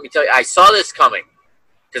let me tell you, I saw this coming.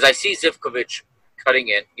 Because I see Zivkovic cutting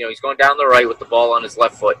in. You know, he's going down the right with the ball on his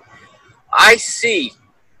left foot. I see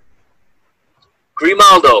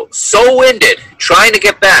Grimaldo so winded, trying to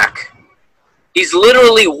get back. He's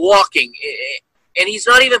literally walking, and he's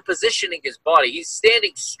not even positioning his body. He's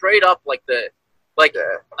standing straight up like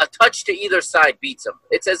a touch to either side beats him.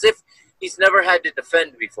 It's as if he's never had to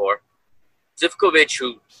defend before. Zivkovic,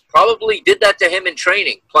 who probably did that to him in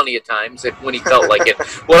training plenty of times when he felt like it.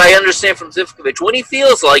 What I understand from Zivkovic, when he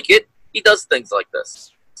feels like it, he does things like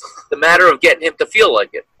this. The matter of getting him to feel like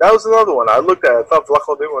it. That was another one I looked at. I thought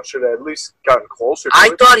Vlacho Divac should have at least gotten closer to I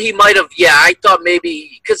it. thought he might have, I thought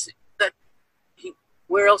maybe, because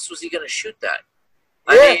where else was he going to shoot that?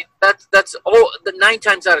 Yeah. I mean, that's 9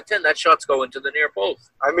 times out of 10, that shot's go into the near post.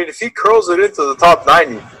 I mean, if he curls it into the top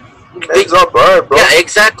 90, heads up, all right, bro. Yeah,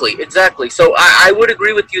 exactly. So I would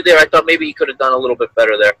agree with you there. I thought maybe he could have done a little bit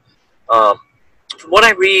better there. From what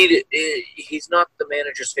I read, he's not the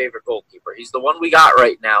manager's favorite goalkeeper. He's the one we got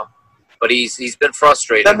right now, but he's been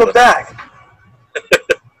frustrated. Send him back.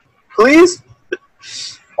 Please?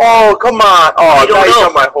 Oh, come on. Oh, now you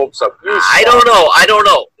got my hopes up. I don't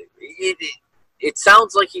know. It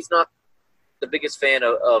sounds like he's not the biggest fan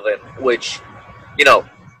of him, which,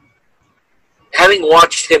 having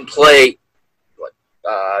watched him play,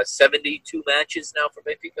 72 matches now for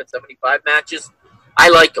Benfica, 75 matches, I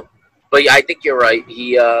like him. But I think you're right.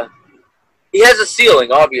 He has a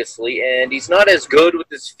ceiling, obviously, and he's not as good with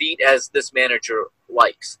his feet as this manager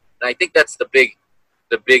likes. And I think that's the big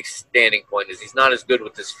standing point is he's not as good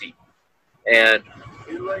with his feet. And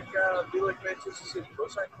be like Manchester City. Go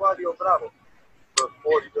sign Claudio Bravo for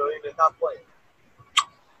 $40 billion and not play.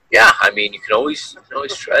 Yeah, I mean you can always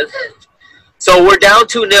try that. So we're down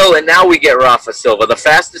 2-0, and now we get Rafa Silva, the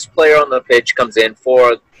fastest player on the pitch, comes in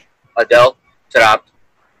for Adel Taarabt,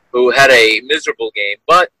 who had a miserable game.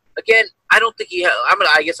 But, again, I don't think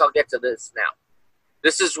I guess I'll get to this now.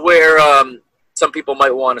 This is where some people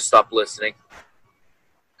might want to stop listening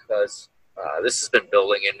because this has been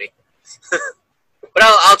building in me. But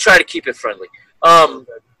I'll try to keep it friendly.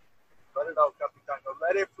 Let it out, Capitano.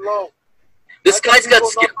 Let it flow. This guy's got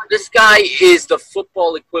skill. This guy is the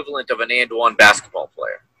football equivalent of an and one basketball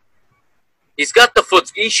player. He's got the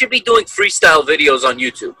foot. He should be doing freestyle videos on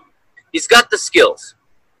YouTube. He's got the skills.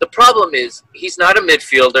 The problem is he's not a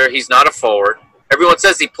midfielder. He's not a forward. Everyone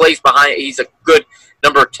says he plays behind. He's a good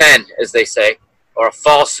number 10, as they say, or a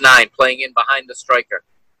false 9, playing in behind the striker.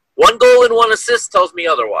 1 goal and 1 assist tells me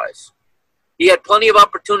otherwise. He had plenty of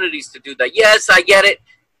opportunities to do that. Yes, I get it.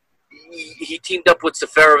 He teamed up with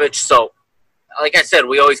Seferovic, so, like I said,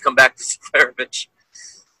 we always come back to Seferovic.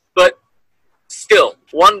 But still,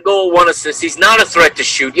 1 goal, 1 assist. He's not a threat to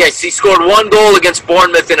shoot. Yes, he scored 1 goal against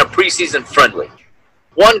Bournemouth in a preseason friendly.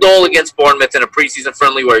 1 goal against Bournemouth in a preseason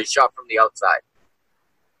friendly where he shot from the outside.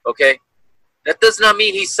 Okay? That does not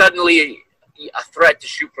mean he's suddenly a threat to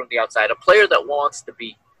shoot from the outside. A player that wants to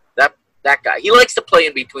be that guy. He likes to play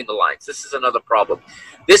in between the lines. This is another problem.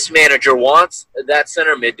 This manager wants that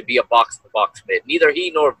center mid to be a box-to-box mid. Neither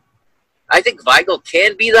he nor... I think Weigl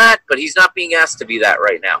can be that, but he's not being asked to be that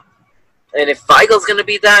right now. And if Weigel's going to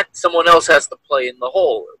be that, someone else has to play in the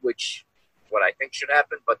hole, which is what I think should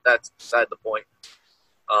happen, but that's beside the point.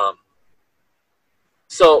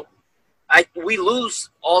 So we lose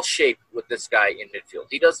all shape with this guy in midfield.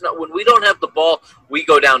 He does not. When we don't have the ball, we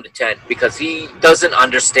go down to 10 because he doesn't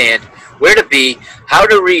understand where to be, how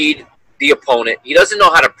to read the opponent. He doesn't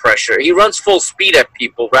know how to pressure. He runs full speed at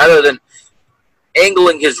people rather than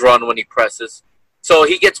angling his run when he presses. So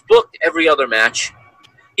he gets booked every other match.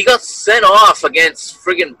 He got sent off against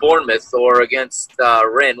friggin' Bournemouth or against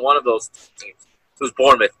Rennes, one of those teams. It was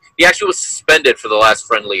Bournemouth. He actually was suspended for the last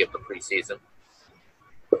friendly of the preseason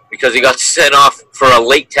because he got sent off for a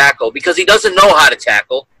late tackle because he doesn't know how to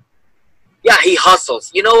tackle. Yeah, he hustles.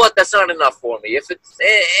 You know what? That's not enough for me. If it's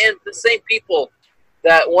and the same people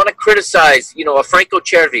that want to criticize, a Franco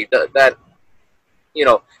Cervi that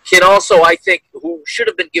can also, I think, who should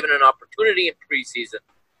have been given an opportunity in preseason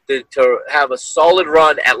to have a solid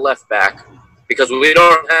run at left back because we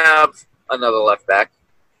don't have another left back.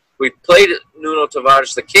 We played Nuno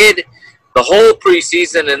Tavares, the kid, the whole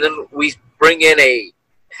preseason, and then we bring in a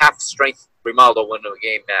half-strength Grimaldo when the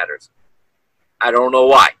game matters. I don't know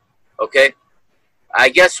why, okay? I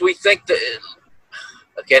guess we think that,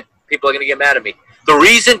 again, people are going to get mad at me. The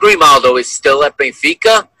reason Grimaldo is still at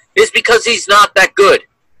Benfica is because he's not that good.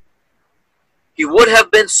 He would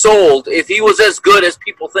have been sold if he was as good as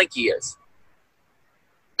people think he is.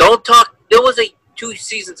 Don't talk. There was 3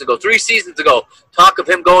 seasons ago, talk of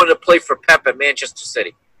him going to play for Pep at Manchester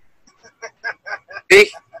City.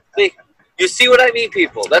 See? You see what I mean,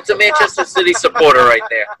 people? That's a Manchester City supporter right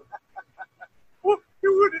there. Well, he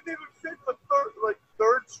wouldn't even fit the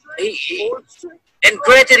third string, fourth string. And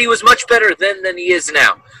granted, he was much better then than he is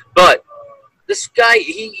now. But this guy,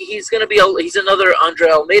 he's going to be he's another Andre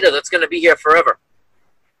Almeida that's going to be here forever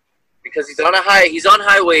because he's on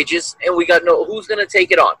high wages, and we got who's going to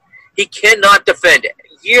take it on. He cannot defend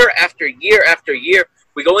year after year after year.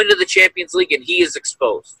 We go into the Champions League and he is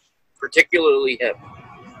exposed, particularly him.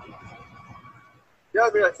 Yeah,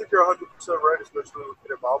 I mean, I think you're 100% right, especially with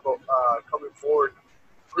Grimaldo coming forward.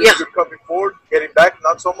 Pretty Yeah. good coming forward, getting back,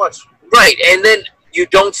 not so much. Right, and then you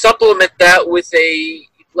don't supplement that with a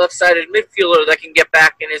left-sided midfielder that can get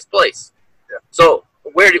back in his place. Yeah. So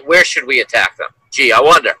where should we attack them? Gee, I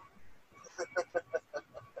wonder.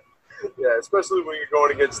 Yeah, especially when you're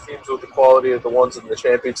going against teams with the quality of the ones in the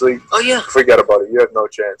Champions League. Oh, yeah. Forget about it. You have no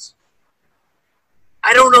chance.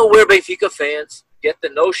 I don't know where Benfica fans get the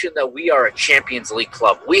notion that we are a Champions League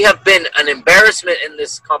club. We have been an embarrassment in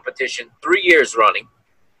this competition 3 years running.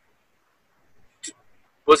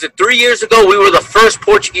 Was it 3 years ago? We were the first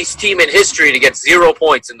Portuguese team in history to get 0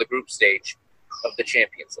 points in the group stage of the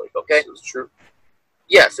Champions League, okay? This is true.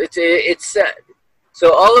 Yes, it's sad.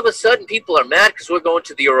 So all of a sudden people are mad because we're going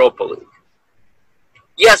to the Europa League.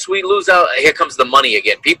 Yes, we lose out. Here comes the money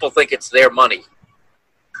again. People think it's their money.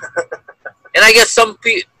 And I guess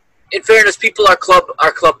in fairness, people are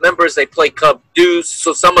club members. They pay club dues,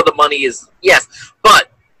 so some of the money is, yes. But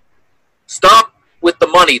stop with the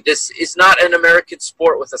money. This is not an American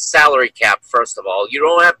sport with a salary cap, first of all. You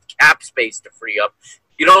don't have cap space to free up.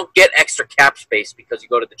 You don't get extra cap space because you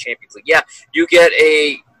go to the Champions League. Yeah, you get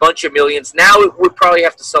a bunch of millions. Now we probably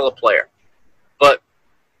have to sell a player. But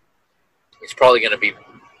it's probably going to be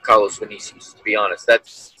Carlos Vinicius, to be honest.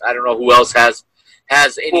 I don't know who else has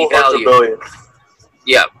any value. Billion.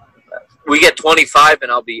 Yeah. We get 25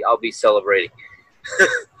 and I'll be celebrating.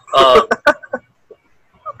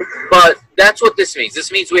 But that's what this means.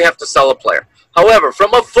 This means we have to sell a player. However,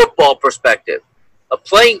 from a football perspective, a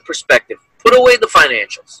playing perspective, put away the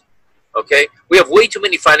financials. Okay? We have way too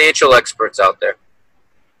many financial experts out there.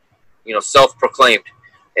 You know, self-proclaimed.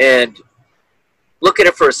 And look at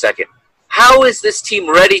it for a second. How is this team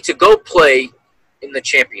ready to go play in the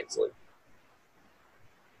Champions League?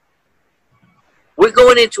 We're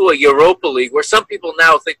going into a Europa League where some people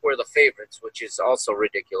now think we're the favorites, which is also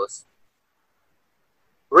ridiculous.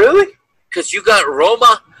 Really? Because you got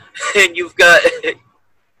Roma and you've got...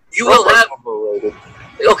 You will have... Overrated.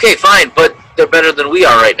 Okay, fine, but they're better than we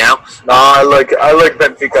are right now. No, I like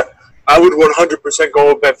Benfica. I would 100%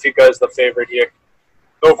 go with Benfica as the favorite here.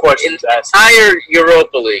 No questions asked. Entire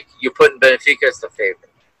Europa League, you put in Benfica as the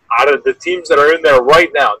favorite. Out of the teams that are in there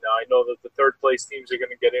right now, I know that the third place teams are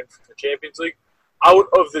going to get in for the Champions League. Out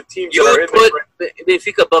of the teams You that are would in put there,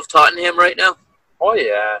 Benfica above Tottenham right now? oh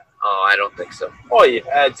yeah, Oh, I don't think so. oh yeah.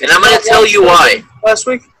 And I'm going to tell you why. Last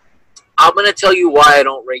week, I'm going to tell you why I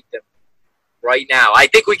don't rate them right now. I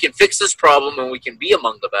think we can fix this problem and we can be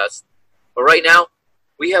among the best. But right now,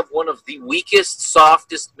 we have one of the weakest,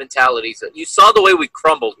 softest mentalities. You saw the way we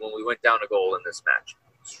crumbled when we went down a goal in this match.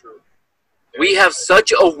 it's true. We have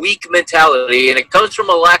such a weak mentality, and it comes from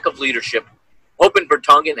a lack of leadership. Hoping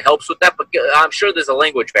Vertonghen helps with that, but I'm sure there's a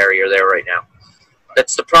language barrier there right now.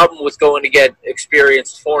 That's the problem with going to get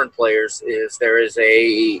experienced foreign players, is there is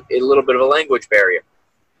a little bit of a language barrier.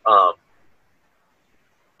 The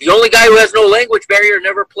only guy who has no language barrier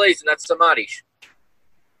never plays, and that's Samaris.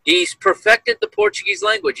 He's perfected the Portuguese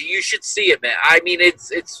language. You should see it, man. I mean,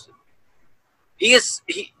 it's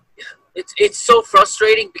so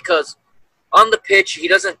frustrating because on the pitch he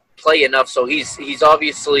doesn't play enough, so he's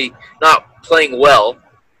obviously not playing well.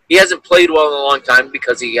 He hasn't played well in a long time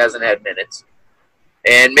because he hasn't had minutes.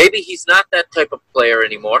 And maybe he's not that type of player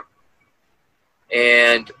anymore.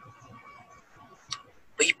 But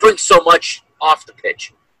he brings so much off the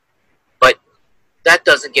pitch. But that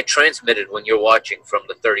doesn't get transmitted when you're watching from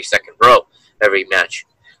the 32nd row every match.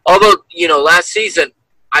 Although, last season,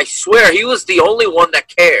 I swear he was the only one that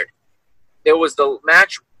cared. There was the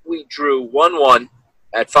match we drew 1-1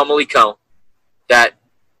 at Famalicão that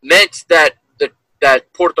meant that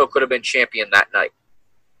Porto could have been champion that night.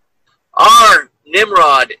 Our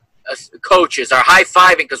Nimrod coaches are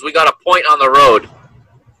high-fiving because we got a point on the road.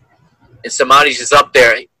 And Samaris is up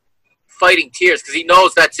there fighting tears because he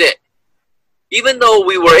knows that's it. Even though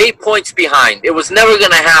we were 8 points behind, it was never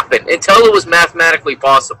going to happen until it was mathematically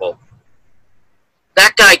possible.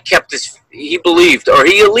 That guy he believed, or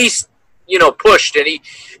he at least, pushed, and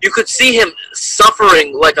you could see him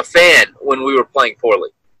suffering like a fan when we were playing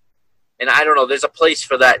poorly. And I don't know, there's a place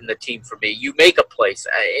for that in the team for me. You make a place,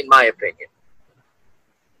 in my opinion.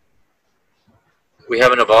 We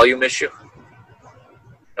having a volume issue?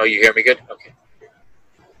 Oh, you hear me good? Okay.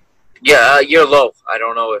 Yeah, you're low. I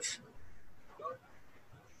don't know if...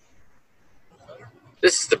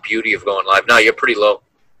 This is the beauty of going live. No, you're pretty low.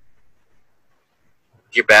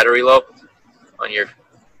 Is your battery low on your...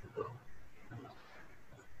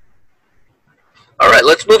 All right,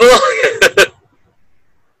 let's move along.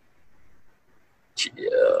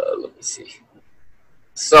 Let me see.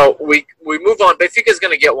 So we move on. Benfica's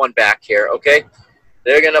going to get one back here, okay?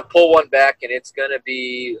 They're going to pull one back, and it's going to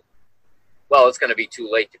be, well, it's going to be too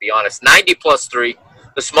late, to be honest. 90 plus 3.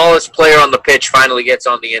 The smallest player on the pitch finally gets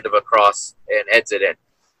on the end of a cross and heads it in.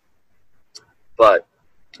 But,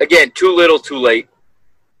 again, too little, too late.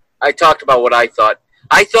 I talked about what I thought.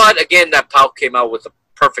 I thought, again, that PAOK came out with a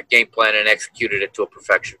perfect game plan and executed it to a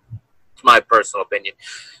perfection. It's my personal opinion.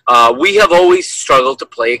 We have always struggled to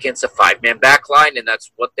play against a 5-man back line, and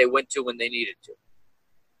that's what they went to when they needed to.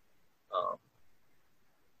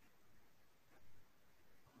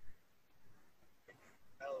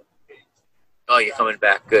 Oh, you're coming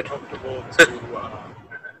back. Good. Comfortable to,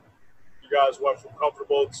 you guys went from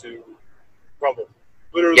comfortable to crumble.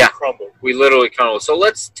 Literally crumble. We literally crumbled. So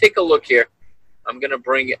let's take a look here. I'm going to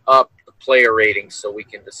bring up the player ratings so we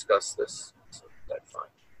can discuss this. So that's fine.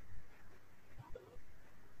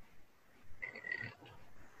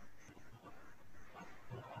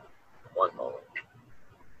 One moment.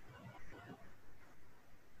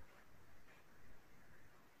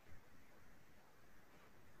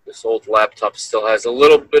 This old laptop still has a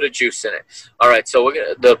little bit of juice in it. All right, so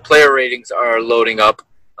the player ratings are loading up.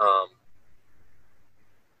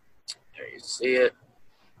 There you see it.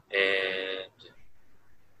 And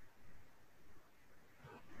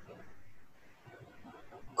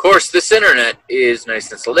of course, this internet is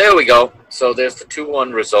nice and slow. There we go. So there's the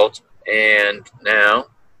 2-1 result. And now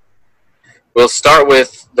we'll start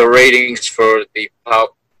with the ratings for the PAOK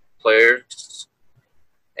players.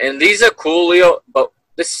 And these are cool, Leo, but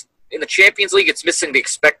this in the Champions League, it's missing the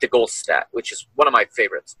expected goal stat, which is one of my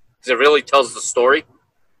favorites because it really tells the story.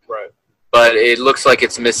 Right. But it looks like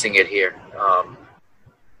it's missing it here.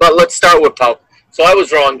 But let's start with PAOK. So I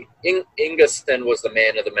was wrong. Ingeston was the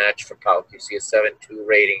man of the match for PAOK. You see a 7.2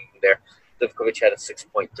 rating there. Zivkovic had a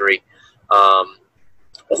 6.3.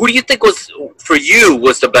 Who do you think was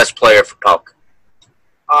the best player for PAOK?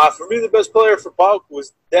 For me, the best player for PAOK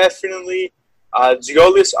was definitely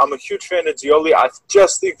Ziolis. I'm a huge fan of Zioli. I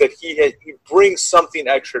just think that he brings something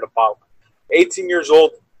extra to PAOK. 18 years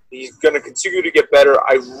old. He's going to continue to get better.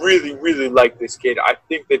 I really, really like this kid. I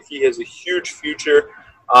think that he has a huge future.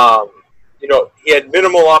 He had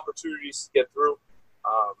minimal opportunities to get through,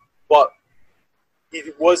 but he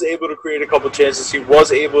was able to create a couple chances. He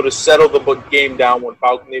was able to settle the game down when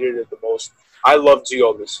PAOK needed it the most. I love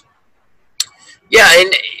Ziolis. Yeah,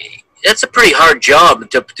 and that's a pretty hard job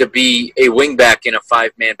to be a wingback in a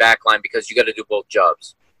 5-man back line because you got to do both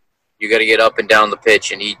jobs. You got to get up and down the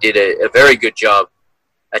pitch, and he did a very good job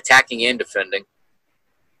attacking and defending.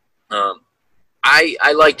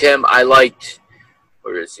 I liked him. I liked,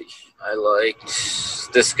 where is he? I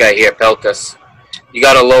liked this guy here, Pelkas. He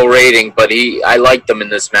got a low rating, but I liked him in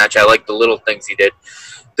this match. I liked the little things he did.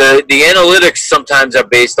 The analytics sometimes are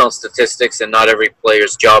based on statistics, and not every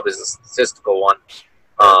player's job is a statistical one.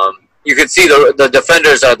 You can see the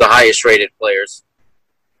defenders are the highest rated players.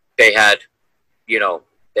 They had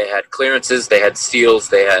clearances, they had steals,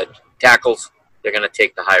 they had tackles. They're going to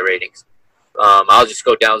take the high ratings. I'll just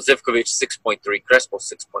go down. Zivkovic, 6.3. Crespo,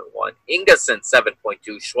 6.1. Ingesson,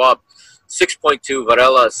 7.2. Schwab, 6.2.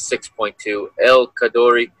 Varela, 6.2. El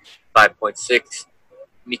Kadori, 5.6.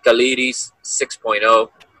 Mikalidis, 6.0.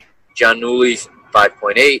 Giannulli,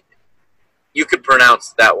 5.8. You could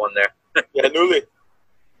pronounce that one there. Giannulli.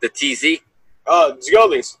 The TZ?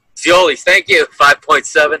 Ziolis. Ziolis, thank you.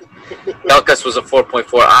 5.7. Pelkas was a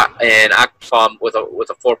 4.4, and Akpom with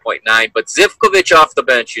a 4.9. But Zivkovic off the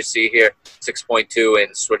bench, you see here, 6.2,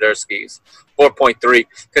 and Swiderski's 4.3.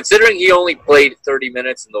 Considering he only played 30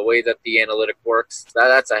 minutes and the way that the analytic works,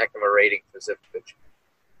 that's a heck of a rating for Zivkovic.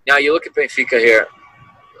 Now you look at Benfica here.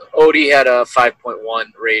 Odie had a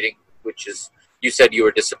 5.1 rating, which is, you said you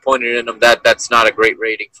were disappointed in him. That's not a great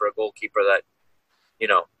rating for a goalkeeper that,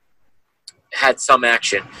 had some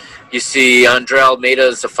action. You see Andre Almeida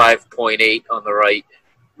is a 5.8 on the right.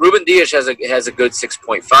 Ruben Dias has a good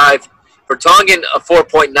 6.5. For Tongan, a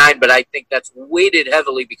 4.9, but I think that's weighted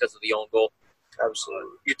heavily because of the own goal.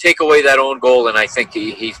 Absolutely. You take away that own goal, and I think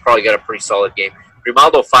he's probably got a pretty solid game.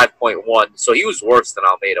 Grimaldo, 5.1, so he was worse than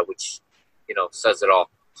Almeida, which, says it all.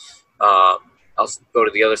 I'll go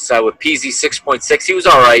to the other side with Pizzi, 6.6. He was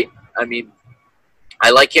all right. I mean, I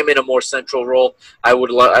like him in a more central role. I would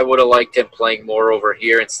have liked him playing more over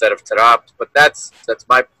here instead of Tarap, but that's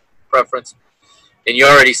my preference. And you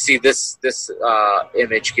already see this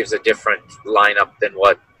image gives a different lineup than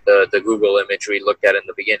what the Google image we looked at in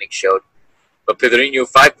the beginning showed. But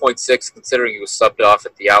Pedrinho, 5.6, considering he was subbed off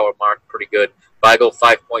at the hour mark, pretty good. Weigl,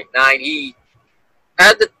 5.9. He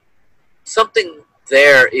had something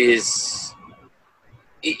there is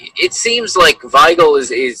it seems like Weigel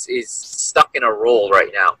is stuck in a role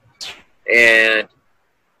right now. And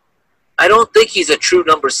I don't think he's a true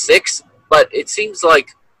number 6, but it seems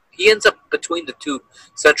like he ends up between the two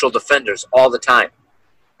central defenders all the time.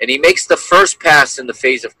 And he makes the first pass in the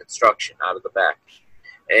phase of construction out of the back.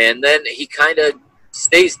 And then he kind of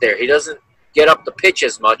stays there. He doesn't get up the pitch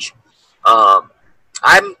as much.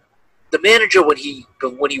 I'm the manager when he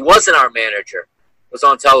wasn't our manager, was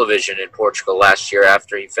on television in Portugal last year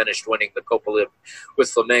after he finished winning the Copa Libre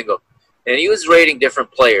with Flamengo. And he was rating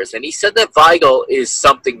different players. And he said that Weigel is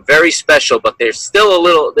something very special, but there's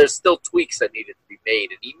still tweaks that needed to be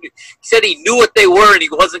made. And he said he knew what they were and he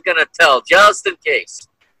wasn't going to tell, just in case.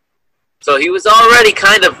 So he was already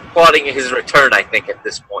kind of plotting his return, I think, at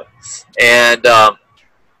this point. And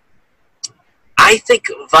I think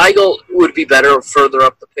Weigel would be better further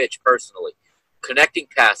up the pitch, personally. Connecting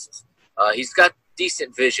passes. He's got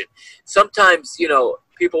decent vision. Sometimes,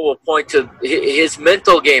 people will point to his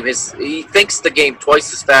mental game. He thinks the game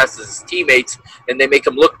twice as fast as his teammates, and they make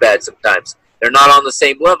him look bad sometimes. They're not on the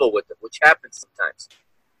same level with him, which happens sometimes.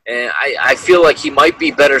 And I feel like he might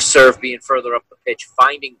be better served being further up the pitch,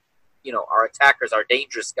 finding, our attackers, our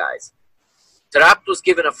dangerous guys. Taarabt was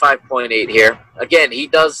given a 5.8 here. Again, he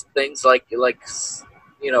does things like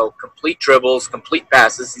complete dribbles, complete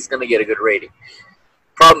passes. He's going to get a good rating.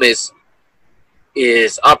 Problem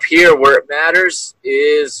is up here where it matters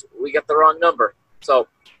is we got the wrong number. So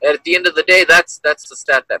at the end of the day, that's the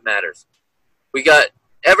stat that matters. We got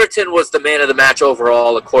Everton was the man of the match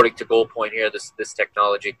overall according to Goal Point here, this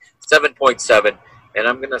technology, 7.7. And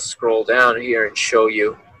I'm going to scroll down here and show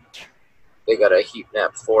you. They got a heat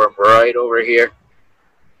map for him right over here.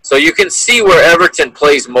 So you can see where Everton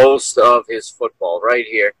plays most of his football right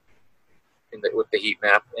here with the heat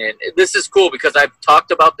map. And this is cool because I've talked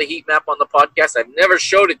about the heat map on the podcast. I've never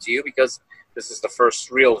showed it to you because this is the first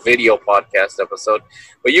real video podcast episode.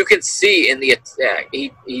 But you can see in the attack,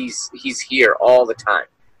 he's here all the time.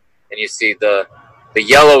 And you see the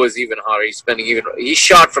yellow is even hotter. He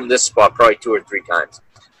shot from this spot probably 2 or 3 times.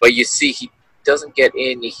 But you see he doesn't get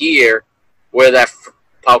in here where that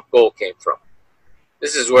PAOK goal came from.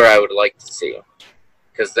 This is where I would like to see him,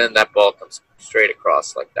 because then that ball comes straight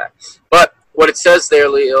across like that. But what it says there,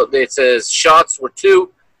 Leo, it says shots were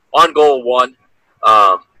 2, on goal 1.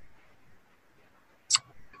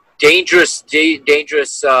 Dangerous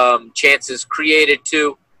chances created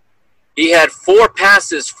 2. He had 4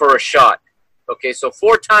 passes for a shot. Okay, so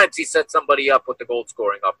 4 times he set somebody up with the goal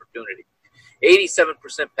scoring opportunity.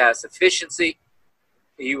 87% pass efficiency.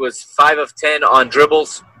 He was 5 of 10 on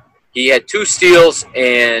dribbles. He had 2 steals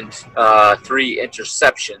and 3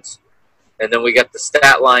 interceptions. And then we got the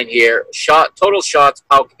stat line here. Total shots,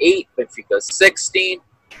 PAOK 8, Benfica 16.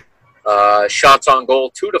 Shots on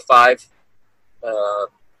goal 2 to 5.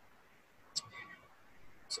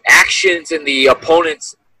 Actions in the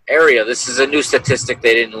opponent's area. This is a new statistic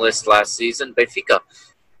they didn't list last season. Benfica,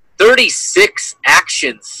 36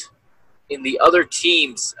 actions in the other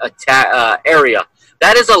team's area.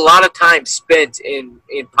 That is a lot of time spent in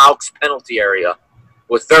PAOK's penalty area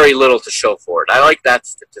with very little to show for it. I like that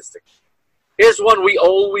statistic. Here's one we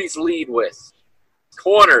always lead with.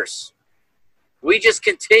 Corners. We just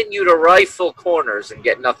continue to rifle corners and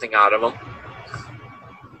get nothing out of them.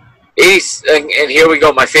 And here we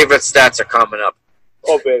go. My favorite stats are coming up.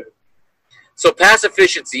 Oh, baby. So pass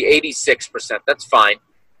efficiency, 86%. That's fine.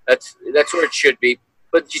 That's where it should be.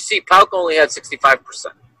 But you see, PAOK only had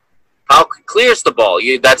 65%. PAOK clears the ball.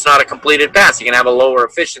 That's not a completed pass. You can have a lower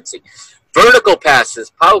efficiency. Vertical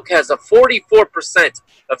passes, PAOK has a 44%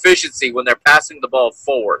 efficiency when they're passing the ball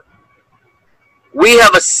forward. We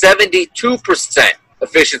have a 72%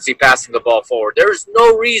 efficiency passing the ball forward. There is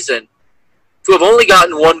no reason to have only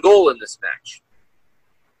gotten 1 goal in this match.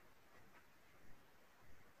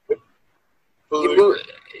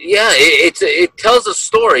 Yeah, it tells a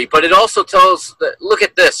story, but it also tells that, look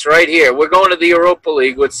at this right here. We're going to the Europa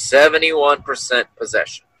League with 71%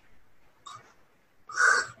 possession.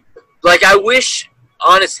 Like, I wish,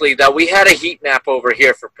 honestly, that we had a heat map over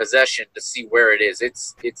here for possession to see where it is.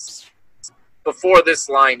 It's before this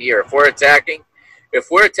line here. If we're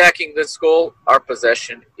attacking this goal, our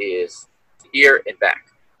possession is here and back.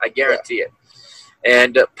 I guarantee it.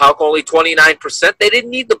 And PAOK only 29%. They didn't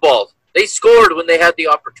need the ball. They scored when they had the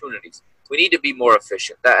opportunities. We need to be more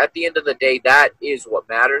efficient. At the end of the day, that is what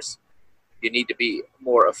matters. You need to be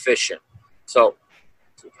more efficient. So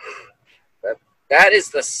that is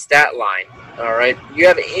the stat line. All right. You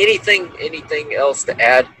have anything else to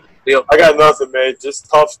add, Leo? I got nothing, man. Just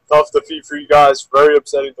tough defeat for you guys. Very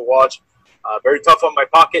upsetting to watch. Very tough on my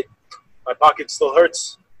pocket. My pocket still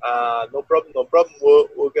hurts. No problem.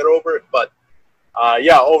 We'll get over it. But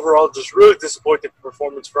yeah, overall, just really disappointing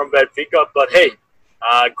performance from Benfica. But hey,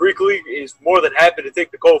 Greek League is more than happy to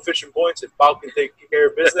take the coefficient points if Pau can take care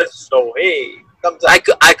of business. So hey, I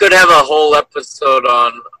could have a whole episode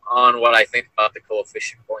on what I think about the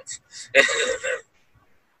coefficient points.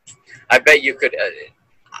 I bet you could.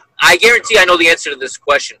 I guarantee I know the answer to this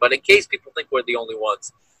question, but in case people think we're the only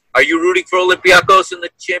ones, are you rooting for Olympiacos in the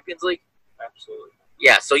Champions League? Absolutely.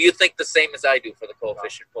 Yeah, so you think the same as I do for the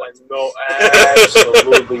coefficient points? No,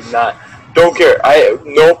 absolutely not. Don't care. I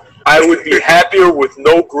would be happier with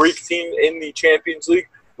no Greek team in the Champions League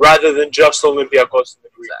rather than just Olympiacos in the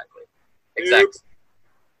Greek. Exactly.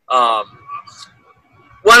 Why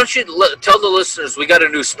don't you tell the listeners we got a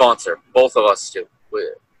new sponsor, both of us do.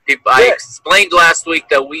 I explained last week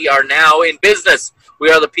that we are now in business.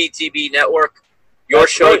 We are the PTB Network. Your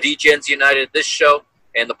show, right. DGens United, this show,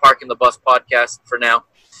 and the Parking the Bus podcast for now.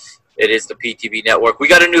 It is the PTB Network. We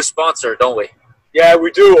got a new sponsor, don't we? Yeah,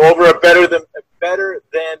 we do, over at Better Than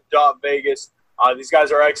Vegas. These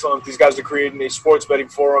guys are excellent. These guys are creating a sports betting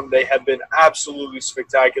forum. They have been absolutely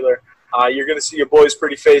spectacular. You're going to see your boys'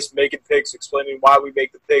 pretty face making picks, explaining why we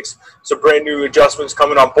make the picks. Some brand new adjustments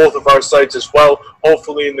coming on both of our sites as well,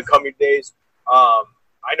 hopefully in the coming days.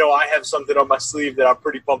 I know I have something on my sleeve that I'm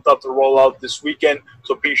pretty pumped up to roll out this weekend,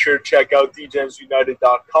 so be sure to check out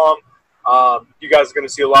dgensunited.com. You guys are going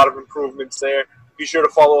to see a lot of improvements there. Be sure to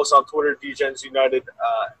follow us on Twitter, dgensunited,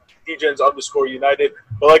 dgens_united.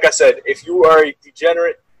 But like I said, if you are a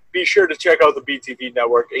degenerate, be sure to check out the BTV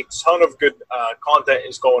network. A ton of good content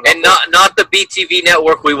is going on. And not the BTV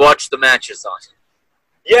network we watch the matches on.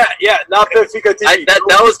 Yeah, not Benfica TV.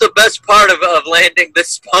 That was the best part of landing this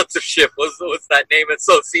sponsorship was that name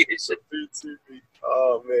association. BTV.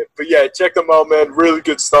 Oh, man. But yeah, check them out, man. Really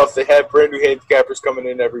good stuff. They have brand new handicappers coming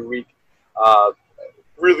in every week.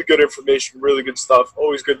 Really good information, really good stuff.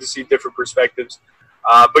 Always good to see different perspectives.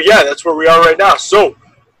 But yeah, that's where we are right now. So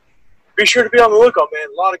be sure to be on the lookout, man.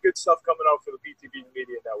 A lot of good stuff coming out for the BTB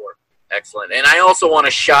Media Network. Excellent. And I also want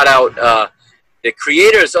to shout out the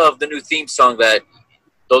creators of the new theme song that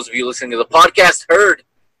those of you listening to the podcast heard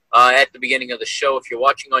at the beginning of the show. If you're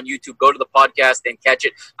watching on YouTube, go to the podcast and catch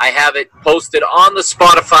it. I have it posted on the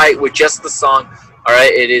Spotify with just the song. All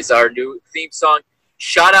right, it is our new theme song.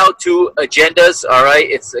 Shout out to Agendas. All right,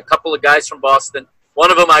 it's a couple of guys from Boston. One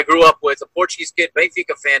of them I grew up with, a Portuguese kid,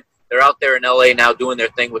 Benfica fan. They're out there in LA now doing their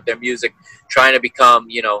thing with their music, trying to become,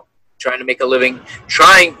 trying to make a living,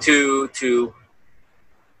 trying to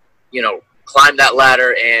climb that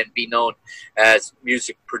ladder and be known as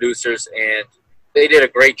music producers. And they did a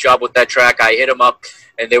great job with that track. I hit them up,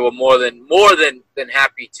 and they were more than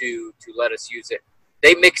happy to let us use it.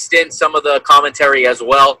 They mixed in some of the commentary as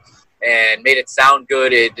well and made it sound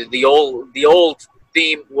good. The old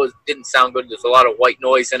theme didn't sound good. There's a lot of white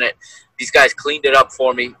noise in it. These guys cleaned it up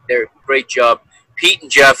for me. They're great job. Pete and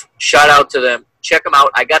Jeff, shout out to them. Check them out.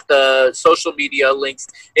 I got the social media links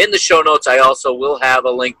in the show notes. I also will have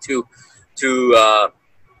a link to the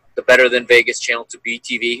Better Than Vegas channel, to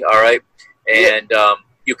BTV. All right, and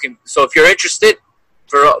you can. So if you're interested,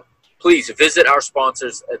 please visit our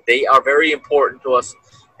sponsors. They are very important to us,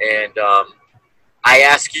 and I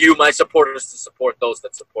ask you, my supporters, to support those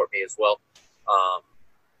that support me as well.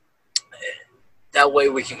 That way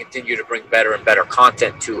we can continue to bring better and better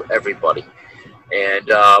content to everybody. And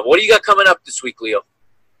what do you got coming up this week, Leo?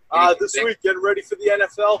 This week, getting ready for the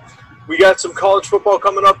NFL. We got some college football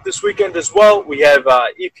coming up this weekend as well. We have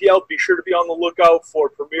EPL. Be sure to be on the lookout for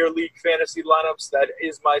Premier League fantasy lineups. That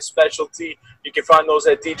is my specialty. You can find those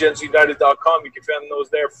at dgensunited.com. You can find those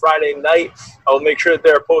there Friday night. I will make sure that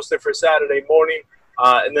they're posted for Saturday morning.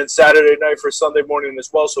 And then Saturday night for Sunday morning as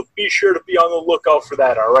well. So be sure to be on the lookout for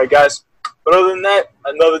that. All right, guys? But other than that,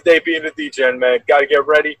 another day being a DGen, man. Got to get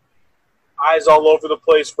ready. Eyes all over the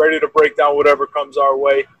place, ready to break down whatever comes our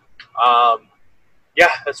way. Yeah,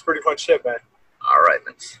 that's pretty much it, man. All right,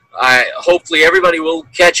 man. Hopefully everybody will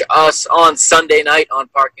catch us on Sunday night on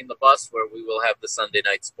Parking the Bus, where we will have the Sunday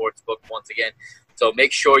night sports book once again. So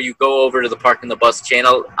make sure you go over to the Parking the Bus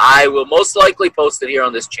channel. I will most likely post it here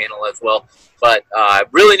on this channel as well. But I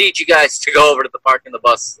really need you guys to go over to the Parking the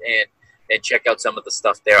Bus and check out some of the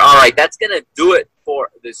stuff there. All right, that's going to do it for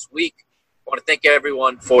this week. I want to thank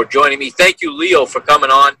everyone for joining me. Thank you, Leo, for coming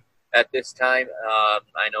on at this time.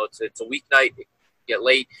 I know it's a weeknight. It can get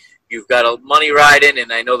late. You've got a money riding,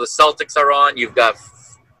 and I know the Celtics are on. You've got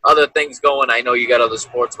other things going. I know you got other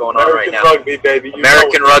sports going on right now. American rugby, baby.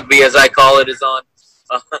 American rugby, as I call it, is on.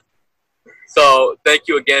 So thank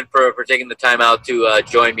you again for taking the time out to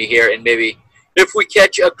join me here. And maybe if we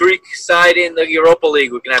catch a Greek side in the Europa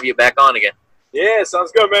League, we can have you back on again. Yeah,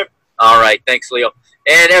 sounds good, man. All right. Thanks, Leo.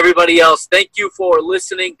 And everybody else, thank you for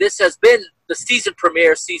listening. This has been the season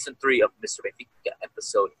premiere, season 3 of Mr. Benfica,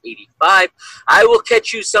 episode 85. I will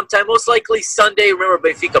catch you sometime, most likely Sunday. Remember,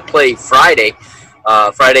 Benfica play Friday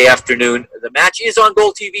afternoon. The match is on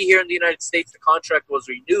Gold TV here in the United States. The contract was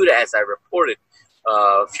renewed, as I reported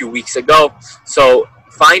a few weeks ago. So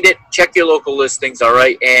find it, check your local listings, all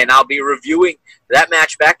right? And I'll be reviewing that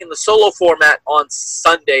match back in the solo format on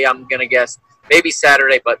Sunday, I'm going to guess. Maybe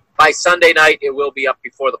Saturday, but by Sunday night, it will be up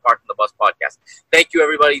before the Park on the Bus podcast. Thank you,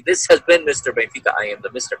 everybody. This has been Mr. Benfica. I am the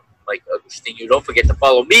Mr. Mike Agustinho. Don't forget to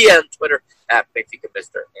follow me on Twitter at Benfica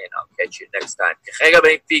Mister, and I'll catch you next time. Carrega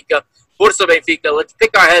Benfica, Força Benfica. Let's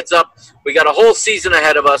pick our heads up. We got a whole season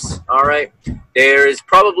ahead of us, all right? There is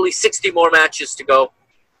probably 60 more matches to go.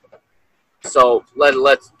 So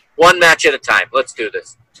let's one match at a time. Let's do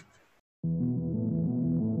this.